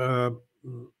 Э,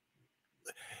 м,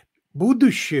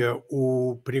 Будущее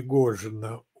у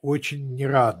Пригожина очень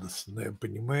нерадостное,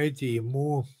 понимаете?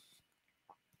 Ему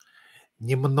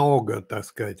немного, так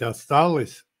сказать,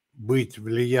 осталось быть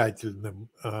влиятельным,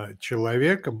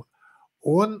 человеком.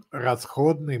 Он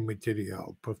расходный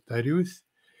материал, повторюсь,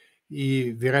 и,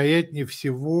 вероятнее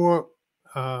всего,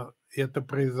 это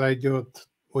произойдет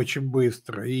очень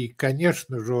быстро. И,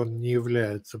 конечно же, он не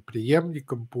является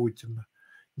преемником Путина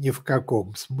ни в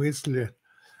каком смысле.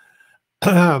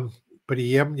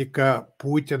 Преемника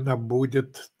Путина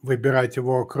будет выбирать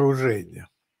его окружение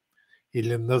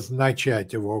или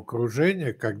назначать его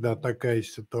окружение, когда такая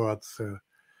ситуация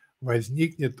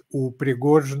возникнет. У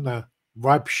Пригожина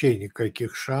вообще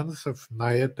никаких шансов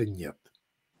на это нет.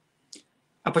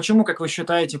 А почему, как вы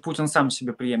считаете, Путин сам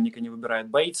себе преемника не выбирает?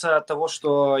 Боится того,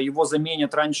 что его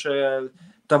заменят раньше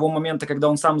того момента, когда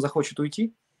он сам захочет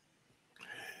уйти?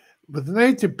 Вы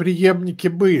знаете, преемники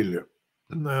были.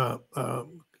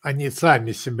 Они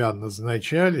сами себя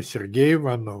назначали. Сергей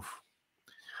Иванов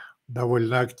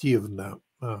довольно активно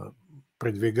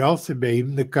продвигал себя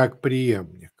именно как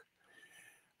преемник.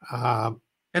 А,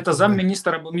 Это зна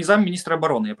замминистра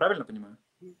обороны, я правильно понимаю?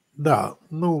 Да,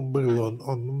 ну, был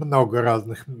он много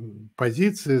разных,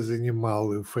 позиций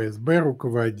занимал, и ФСБ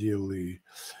руководил, и,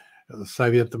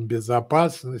 Советом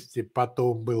Безопасности,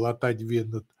 потом был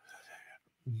отодвинут.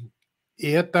 И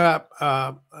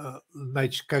это,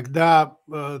 значит, когда,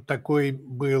 такой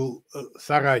был,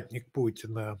 соратник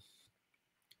Путина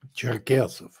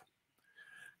Черкесов,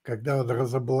 когда он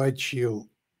разоблачил,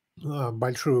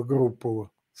 большую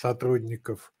группу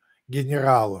сотрудников,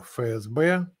 генералов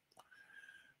ФСБ,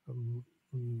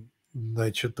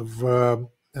 значит,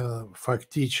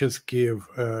 фактически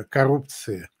в,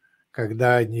 коррупции,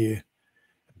 когда они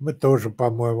мы тоже,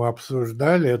 по-моему,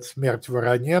 обсуждали, это смерть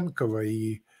Вороненкова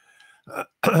и,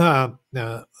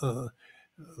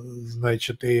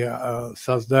 значит, и,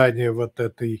 создание вот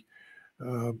этой,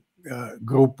 э,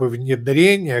 группы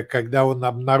внедрения, когда он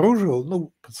обнаружил,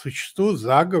 ну, по существу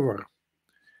заговор.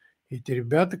 Эти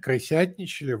ребята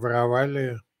крысятничали,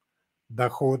 воровали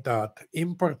доход от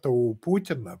импорта у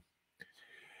Путина.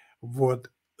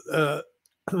 Вот, э,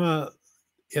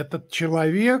 этот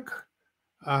человек,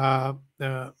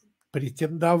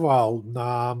 претендовал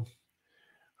на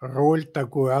роль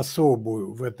такую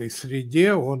особую в этой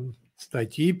среде. Он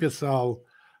статьи писал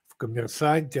в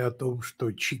 «Коммерсанте» о том,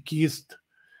 что чекист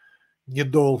не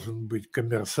должен быть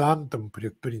коммерсантом,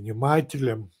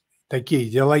 предпринимателем. Такие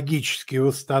идеологические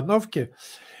установки.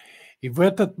 И в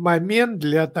этот момент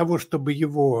для того, чтобы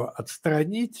его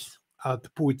отстранить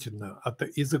от Путина,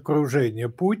 из окружения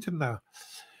Путина,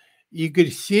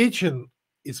 Игорь Сечин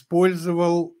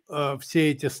использовал,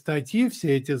 все эти статьи,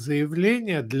 все эти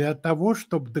заявления для того,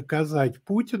 чтобы доказать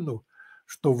Путину,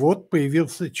 что вот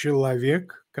появился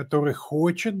человек, который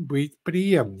хочет быть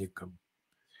преемником.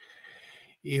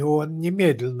 И он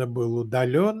немедленно был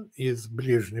удален из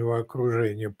ближнего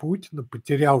окружения Путина,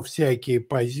 потерял всякие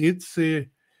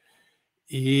позиции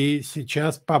и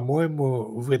сейчас,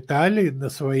 по-моему, в Италии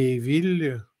на своей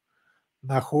вилле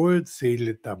находится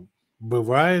или там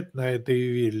бывает на этой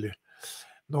вилле,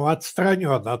 но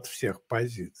отстранен от всех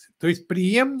позиций. То есть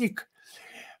преемник,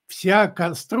 вся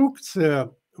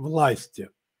конструкция власти,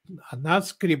 она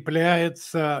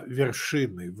скрепляется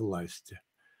вершиной власти.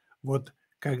 Вот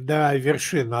когда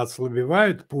вершина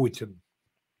ослабевает, Путин,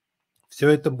 все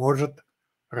это может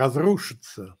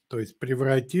разрушиться, то есть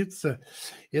превратиться.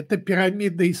 Это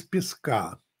пирамида из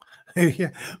песка.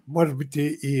 Может быть,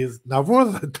 и из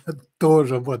навоза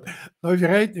тоже, вот, но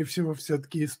вероятнее всего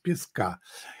все-таки из песка.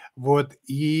 Вот,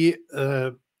 и,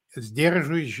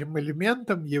 сдерживающим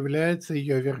элементом является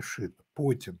ее вершина —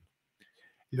 Путин.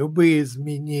 Любые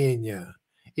изменения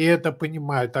 — и это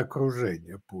понимает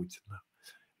окружение Путина.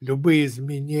 Любые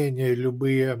изменения,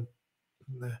 любые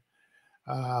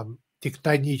а,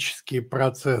 тектонические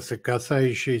процессы,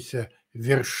 касающиеся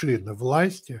вершины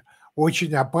власти,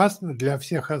 очень опасны для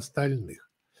всех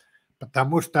остальных,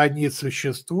 потому что они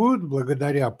существуют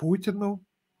благодаря Путину,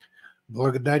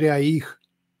 благодаря их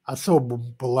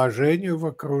особому положению в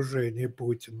окружении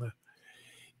Путина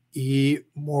и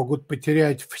могут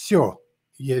потерять все,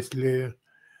 если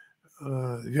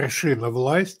вершина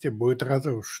власти будет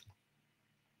разрушена.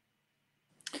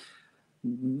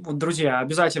 Вот, друзья,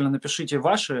 обязательно напишите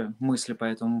ваши мысли по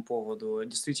этому поводу.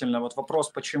 Действительно, вот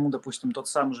вопрос, почему, допустим, тот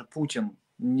самый же Путин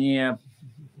не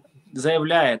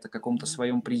заявляет о каком-то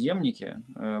своем преемнике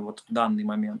вот в данный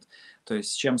момент. То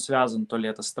есть с чем связан, то ли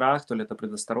это страх, то ли это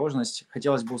предосторожность.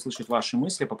 Хотелось бы услышать ваши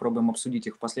мысли, попробуем обсудить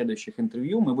их в последующих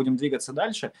интервью. Мы будем двигаться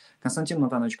дальше. Константин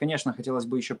Натанович, конечно, хотелось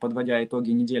бы еще, подводя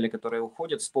итоги недели, которые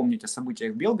уходят, вспомнить о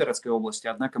событиях в Белгородской области,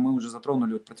 однако мы уже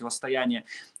затронули вот противостояние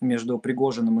между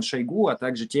Пригожиным и Шойгу, а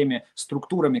также теми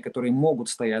структурами, которые могут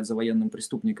стоять за военным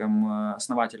преступником,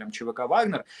 основателем ЧВК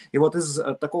 «Вагнер». И вот из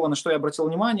такого, на что я обратил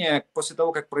внимание, после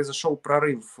того, как произошел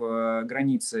прорыв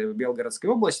границы в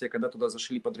Белгородской области, когда туда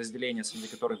зашли подразделения, среди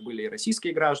которых были и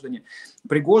российские граждане,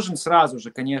 Пригожин сразу же,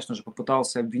 конечно же,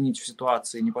 попытался обвинить в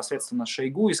ситуации непосредственно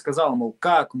Шойгу и сказал, мол,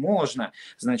 как можно,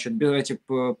 значит, эти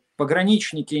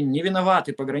пограничники не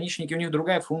виноваты, пограничники, у них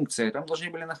другая функция, там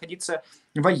должны были находиться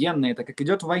военные, так как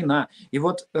идет война. И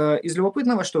вот из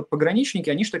любопытного, что пограничники,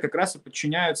 они что как раз и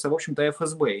подчиняются, в общем-то,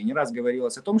 ФСБ. И не раз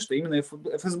говорилось о том, что именно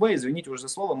ФСБ, извините уже за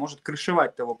слово, может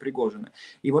крышевать того Пригожина.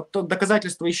 И вот то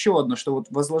доказательство еще одно, что вот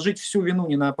возложить всю вину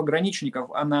не на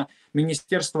пограничников, а на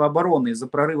Министерство обороны из-за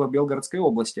прорыва Белгородской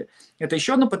области. Это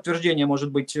еще одно подтверждение,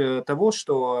 может быть, того,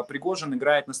 что Пригожин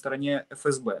играет на стороне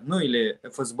ФСБ. Ну или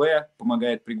ФСБ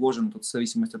помогает Пригожину, тут в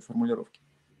зависимости от формулировки.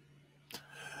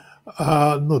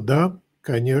 Ну да,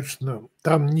 конечно.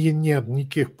 Там нет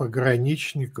никаких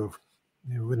пограничников.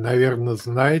 Вы, наверное,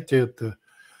 знаете это.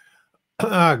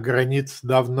 Граница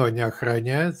давно не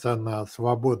охраняется, она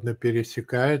свободно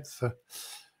пересекается.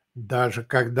 Даже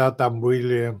когда там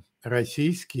были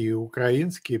российские и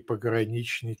украинские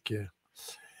пограничники,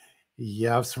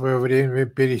 я в свое время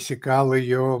пересекал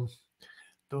ее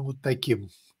вот таким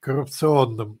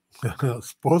коррупционным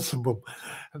способом.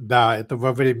 Да, это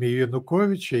во время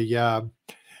Януковича я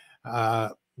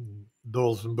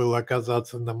должен был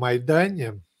оказаться на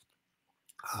Майдане,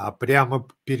 а прямо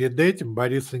перед этим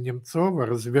Бориса Немцова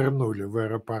развернули в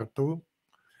аэропорту.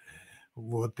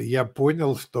 Вот, и я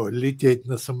понял, что лететь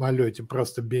на самолете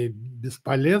просто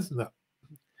бесполезно,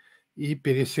 и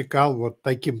пересекал вот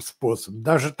таким способом.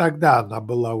 Даже тогда она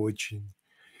была очень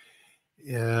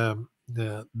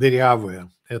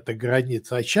дырявая, эта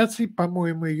граница. А сейчас,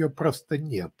 по-моему, ее просто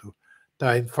нету.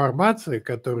 Та информация,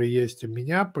 которая есть у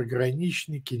меня,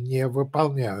 пограничники не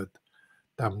выполняют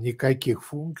там никаких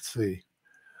функций,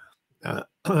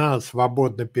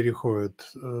 свободно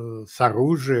переходят с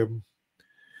оружием,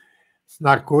 с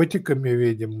наркотиками,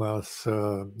 видимо, с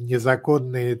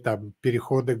незаконные там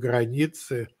переходы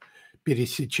границы,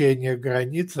 пересечения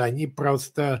границ, они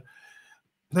просто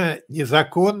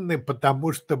незаконны,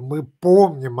 потому что мы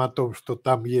помним о том, что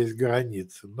там есть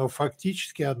граница, но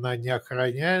фактически она не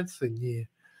охраняется ни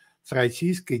с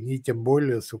российской, ни тем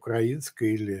более с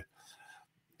украинской или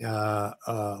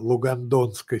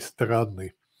лугандонской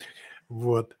стороны.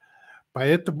 Вот.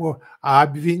 Поэтому,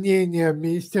 обвинение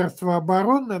Министерства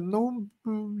обороны, ну,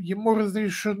 ему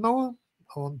разрешено,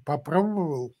 он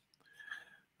попробовал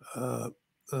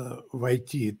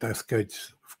войти, так сказать,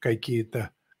 в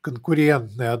какие-то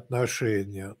конкурентные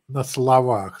отношения на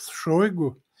словах с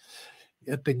Шойгу.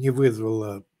 Это не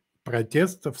вызвало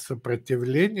протестов,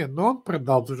 сопротивления, но он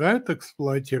продолжает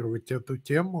эксплуатировать эту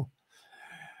тему.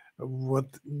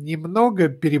 Вот немного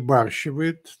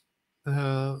перебарщивает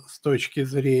с точки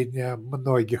зрения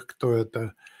многих, кто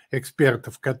это,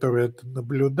 экспертов, которые это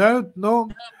наблюдают, но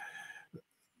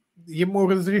ему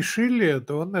разрешили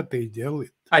это, он это и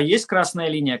делает. А есть красная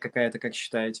линия какая-то, как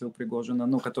считаете, у Пригожина,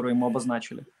 ну, которую ему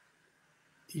обозначили?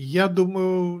 Я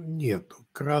думаю, нет.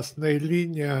 Красная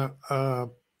линия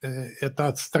это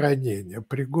отстранение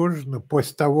Пригожина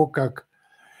после того, как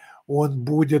он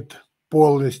будет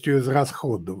полностью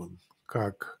израсходован,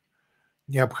 как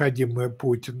необходимая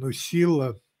Путину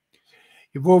сила.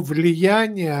 Его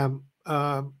влияние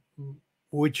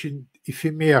очень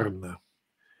эфемерно.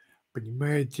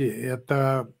 Понимаете,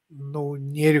 это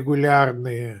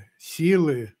нерегулярные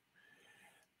силы.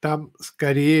 Там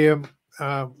скорее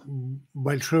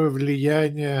большое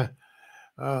влияние,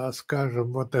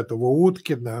 скажем, вот этого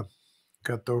Уткина,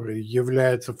 который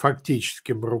является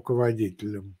фактическим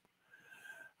руководителем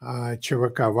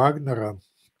ЧВК Вагнера,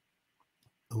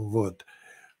 вот,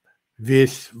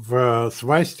 весь в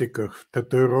свастиках, в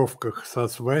татуировках со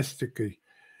свастикой,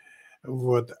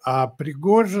 вот, а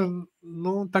Пригожин,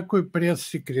 ну, такой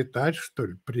пресс-секретарь, что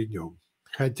ли, при нем.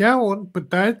 Хотя он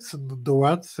пытается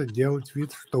надуваться, делать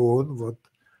вид, что он вот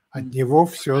от него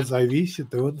все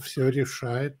зависит, и он все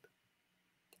решает.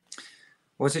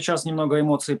 Вот сейчас немного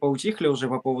эмоций поутихли уже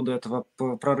по поводу этого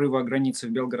прорыва границы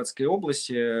в Белгородской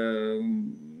области.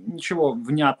 Ничего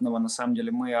внятного, на самом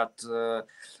деле, мы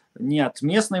ни от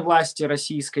местной власти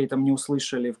российской там не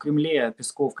услышали. В Кремле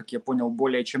Песков, как я понял,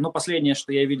 более чем... Ну, последнее,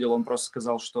 что я видел, он просто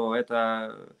сказал, что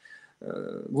это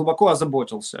глубоко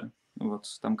озаботился. Вот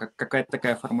там какая-то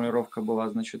такая формулировка была,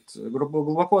 значит,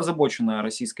 глубоко озабочена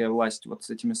российская власть вот с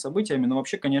этими событиями. Но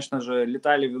вообще, конечно же,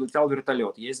 летал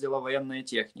вертолет, ездила военная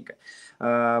техника,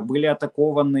 были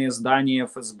атакованы здания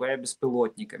ФСБ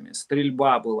беспилотниками,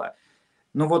 стрельба была.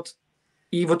 Ну вот,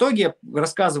 и в итоге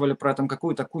рассказывали про там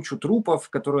какую-то кучу трупов,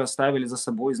 которые оставили за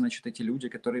собой, значит, эти люди,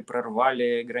 которые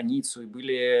прорвали границу, и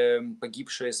были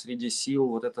погибшие среди сил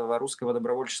вот этого русского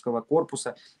добровольческого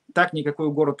корпуса. Так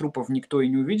никакую гору трупов никто и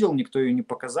не увидел, никто ее не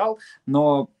показал,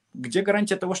 но где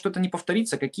гарантия того, что это не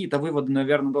повторится? Какие-то выводы,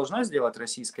 наверное, должна сделать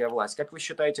российская власть. Как вы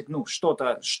считаете, ну, что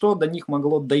до них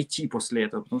могло дойти после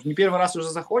этого? Потому что не первый раз уже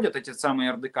заходят эти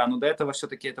самые РДК, но до этого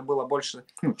все-таки это было больше,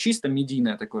 ну, чисто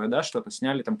медийное такое, да, что-то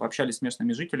сняли, там, пообщались с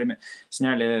местными жителями,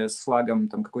 сняли с флагом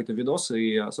там какой-то видос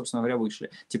и, собственно говоря, вышли.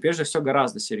 Теперь же все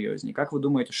гораздо серьезнее. Как вы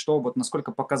думаете, что, вот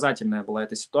насколько показательная была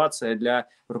эта ситуация для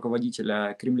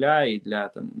руководителя Кремля и для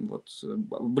там, вот,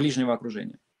 ближнего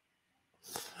окружения?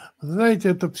 Знаете,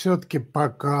 это все-таки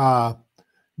пока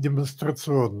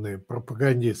демонстрационные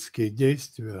пропагандистские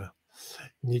действия.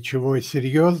 Ничего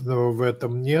серьезного в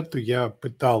этом нету. Я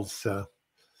пытался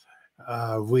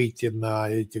выйти на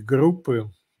эти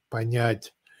группы,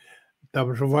 понять.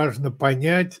 Там же важно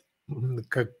понять,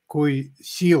 какой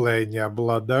силой они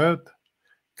обладают,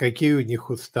 какие у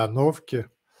них установки.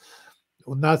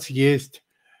 У нас есть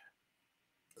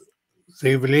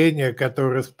заявление,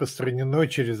 которое распространено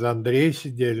через Андрея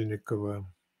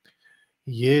Сидельникова.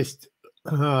 Есть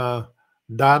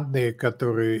данные,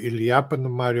 которые Илья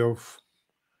Пономарев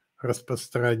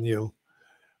распространил.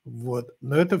 Вот.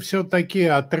 Но это все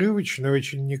такие отрывочные,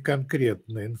 очень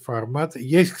неконкретные информации.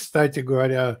 Есть, кстати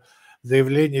говоря,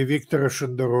 заявление Виктора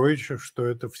Шендеровича, что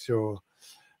это все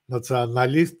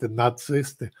националисты,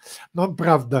 нацисты. Но он,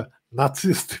 правда,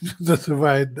 нацистами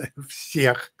называет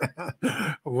всех.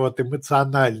 Вот,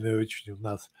 эмоциональный очень у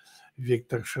нас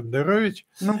Виктор Шендерович.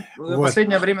 Ну, Вот.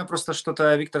 последнее время просто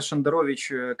что-то Виктор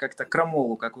Шендерович как-то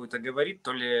крамолу какую-то говорит,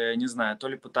 то ли, не знаю, то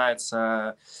ли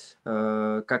пытается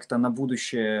как-то на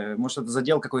будущее, может, это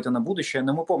задел какой-то на будущее,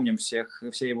 но мы помним все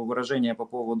его выражения по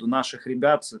поводу наших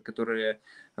ребят, которые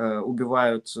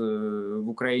убивают в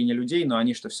Украине людей, но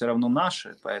они что все равно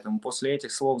наши, поэтому после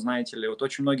этих слов, знаете ли, вот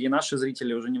очень многие наши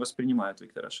зрители уже не воспринимают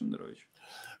Виктора Шендеровича.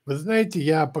 Вы знаете,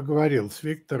 я поговорил с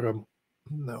Виктором,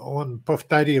 он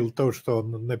повторил то, что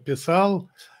он написал.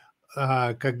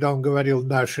 Когда он говорил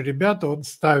 «наши ребята», он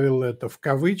ставил это в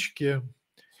кавычки.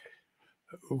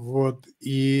 Вот,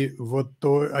 и вот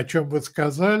то, о чем вы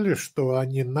сказали, что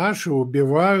они наши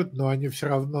убивают, но они все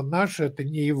равно наши, это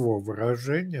не его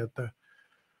выражение, это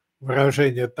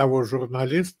выражение того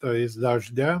журналиста из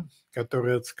 «Дождя»,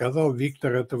 который это сказал.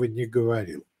 Виктор этого не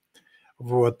говорил.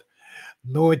 Вот.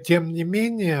 Но, тем не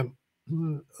менее,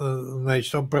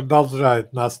 значит, он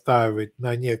продолжает настаивать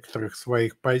на некоторых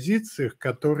своих позициях,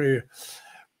 которые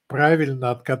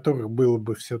правильно, от которых было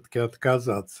бы все-таки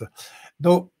отказаться.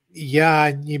 Но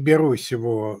я не берусь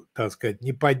его, так сказать,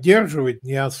 не поддерживать,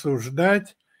 не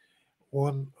осуждать.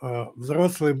 Он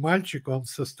взрослый мальчик, он в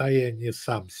состоянии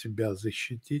сам себя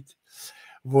защитить.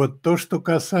 Вот то, что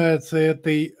касается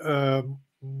этой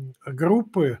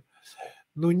группы,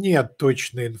 ну, нет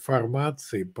точной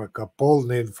информации, пока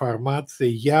полной информации.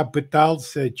 Я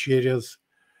пытался через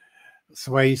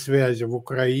свои связи в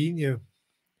Украине,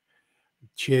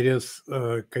 через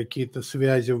какие-то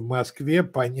связи в Москве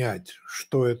понять,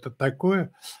 что это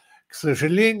такое. К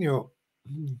сожалению,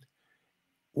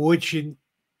 очень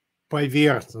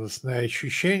поверхностное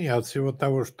ощущение от всего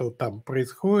того, что там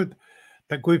происходит.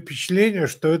 Такое впечатление,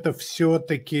 что это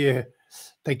все-таки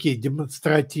такие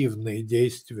демонстративные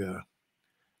действия,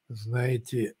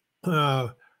 знаете,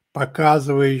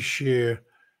 показывающие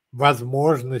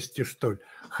возможности, что ли.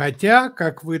 Хотя,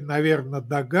 как вы, наверное,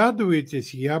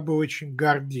 догадываетесь, я бы очень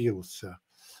гордился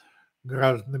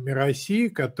гражданами России,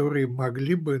 которые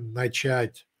могли бы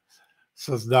начать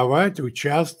создавать,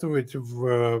 участвовать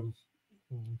в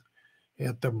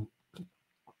этом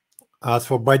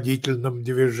освободительном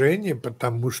движении,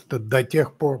 потому что до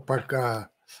тех пор, пока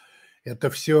это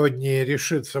все не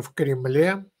решится в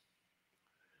Кремле,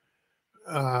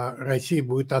 Россия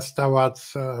будет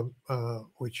оставаться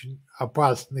очень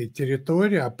опасной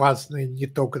территорией, опасной не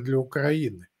только для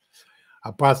Украины,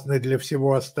 опасной для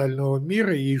всего остального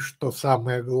мира и, что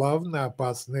самое главное,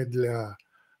 опасной для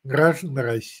граждан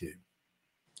России.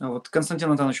 Вот,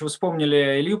 Константин Антонович, вы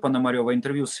вспомнили Илью Пономарева,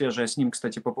 интервью свежее с ним,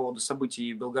 кстати, по поводу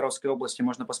событий в Белгородской области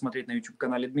можно посмотреть на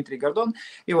YouTube-канале Дмитрий Гордон.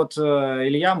 И вот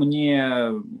Илья мне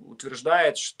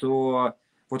утверждает, что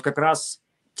вот как раз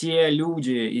те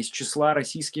люди из числа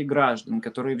российских граждан,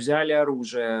 которые взяли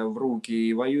оружие в руки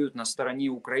и воюют на стороне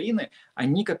Украины,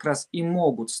 они как раз и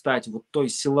могут стать вот той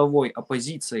силовой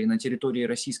оппозицией на территории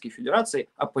Российской Федерации,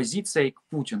 оппозицией к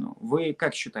Путину. Вы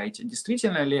как считаете,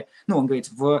 действительно ли, ну, он говорит,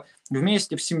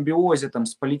 вместе в симбиозе там,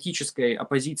 с политической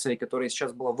оппозицией, которая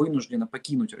сейчас была вынуждена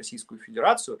покинуть Российскую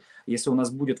Федерацию, если у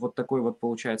нас будет вот такой вот,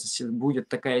 получается, будет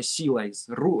такая сила из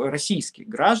российских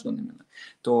граждан именно,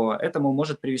 то этому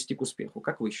может привести к успеху.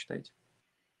 Как вы считаете?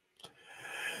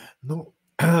 Ну,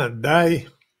 дай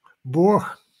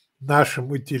Бог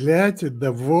нашему телятю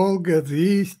да Волга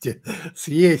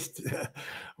съесть.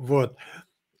 Вот.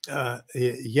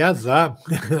 Я за,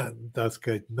 так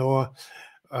сказать, но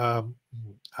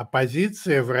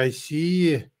оппозиция в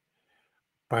России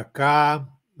пока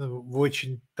в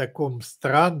очень таком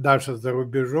странном, даже за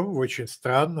рубежом, в очень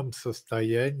странном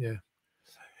состоянии.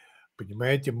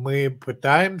 Понимаете, мы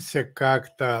пытаемся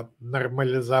как-то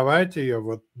нормализовать ее.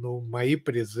 Вот, ну, мои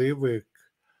призывы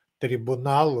к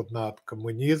трибуналу над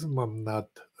коммунизмом, над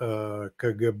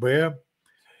КГБ,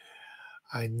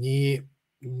 они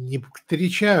не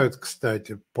встречают,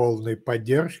 кстати, полной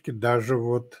поддержки даже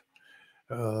вот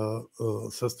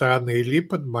со стороны Ильи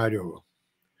Пономарева.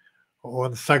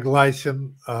 Он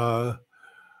согласен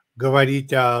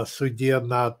говорить о суде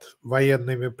над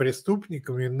военными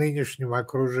преступниками, нынешним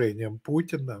окружением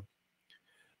Путина.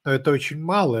 Но это очень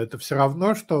мало. Это все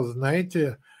равно, что,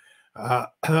 знаете,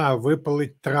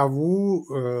 выполоть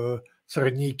траву,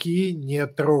 сорняки, не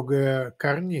трогая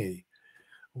корней.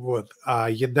 Вот. А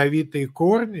ядовитые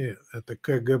корни – это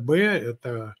КГБ,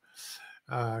 это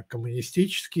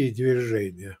коммунистические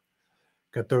движения,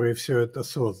 которые все это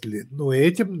создали. Ну,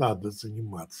 этим надо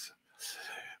заниматься.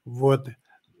 Вот.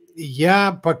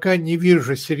 Я пока не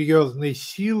вижу серьезной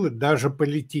силы, даже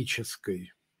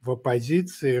политической, в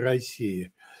оппозиции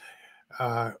России,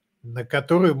 на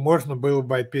которую можно было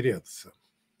бы опереться,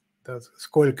 да,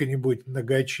 сколько-нибудь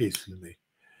многочисленной.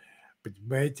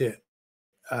 Понимаете?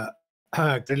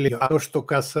 А то, что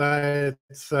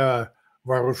касается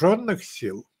вооруженных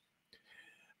сил,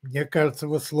 мне кажется,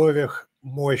 в условиях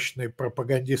мощной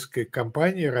пропагандистской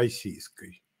кампании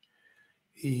российской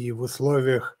и в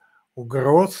условиях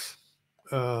угроз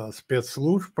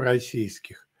спецслужб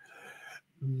российских,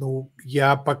 ну,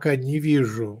 я пока не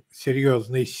вижу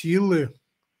серьезной силы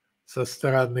со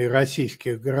стороны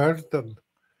российских граждан,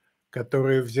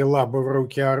 которая взяла бы в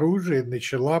руки оружие и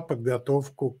начала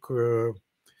подготовку к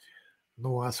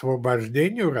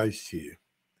освобождению России.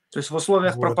 То есть в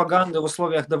условиях Вот. пропаганды, в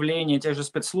условиях давления тех же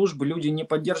спецслужб люди не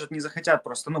поддержат, не захотят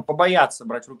просто, побоятся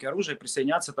брать в руки оружие,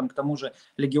 присоединяться там к тому же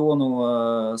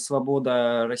легиону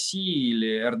 «Свобода России»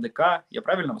 или РДК. Я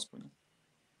правильно вас понял?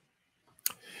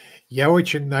 Я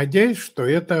очень надеюсь, что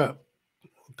это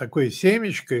такое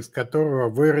семечко, из которого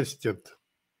вырастет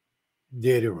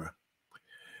дерево.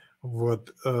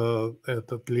 Вот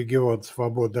этот легион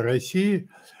 «Свобода России».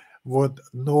 Вот,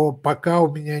 но пока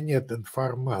у меня нет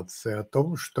информации о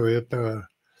том, что это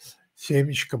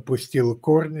семечко пустило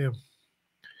корни,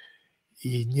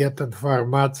 и нет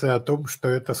информации о том, что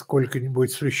это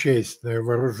сколько-нибудь существенная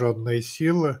вооруженная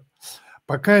сила.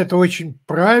 Пока это очень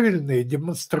правильные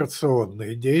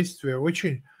демонстрационные действия,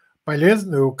 очень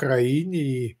полезные Украине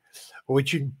и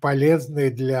очень полезные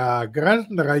для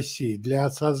граждан России, для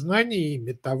осознания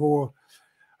ими того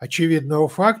очевидного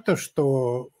факта,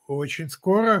 что очень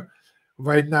скоро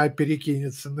война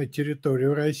перекинется на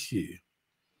территорию России.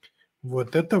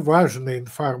 Вот это важная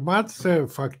информация.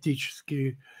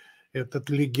 Фактически этот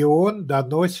легион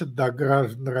доносит до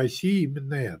граждан России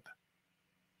именно это.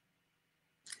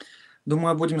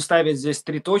 Думаю, будем ставить здесь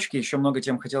 3 точки. Еще много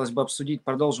тем хотелось бы обсудить.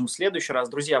 Продолжим в следующий раз.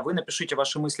 Друзья, вы напишите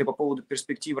ваши мысли по поводу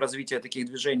перспектив развития таких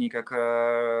движений, как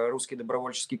Русский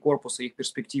добровольческий корпус и их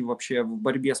перспектив вообще в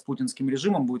борьбе с путинским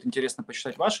режимом. Будет интересно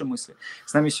почитать ваши мысли.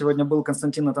 С нами сегодня был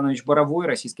Константин Антонович Боровой,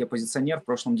 российский оппозиционер, в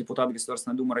прошлом депутат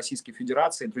Государственной Думы Российской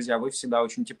Федерации. Друзья, вы всегда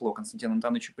очень тепло Константина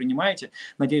Антоновича принимаете.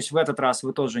 Надеюсь, в этот раз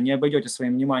вы тоже не обойдете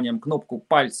своим вниманием кнопку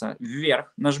пальца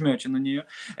вверх, нажмете на нее.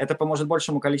 Это поможет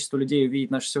большему количеству людей увидеть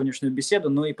нашу сегодняшнюю интересную беседу.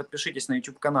 Ну и подпишитесь на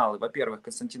YouTube-каналы. Во-первых,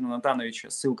 Константина Натановича,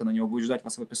 ссылка на него будет ждать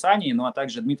вас в описании, ну а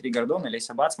также Дмитрий Гордон,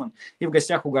 Олеся Бацман и в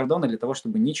гостях у Гордона для того,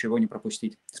 чтобы ничего не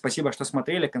пропустить. Спасибо, что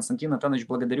смотрели. Константин Натанович,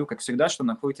 благодарю, как всегда, что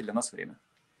находите для нас время.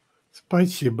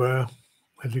 Спасибо,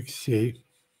 Алексей.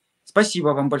 Спасибо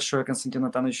вам большое, Константин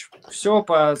Натанович. Все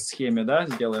по схеме, да,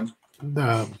 сделаем?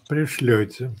 Да,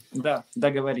 пришлете. Да,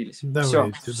 договорились.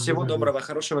 Давайте, Все, всего доброго,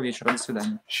 хорошего вечера, до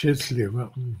свидания.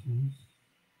 Счастливо. Угу.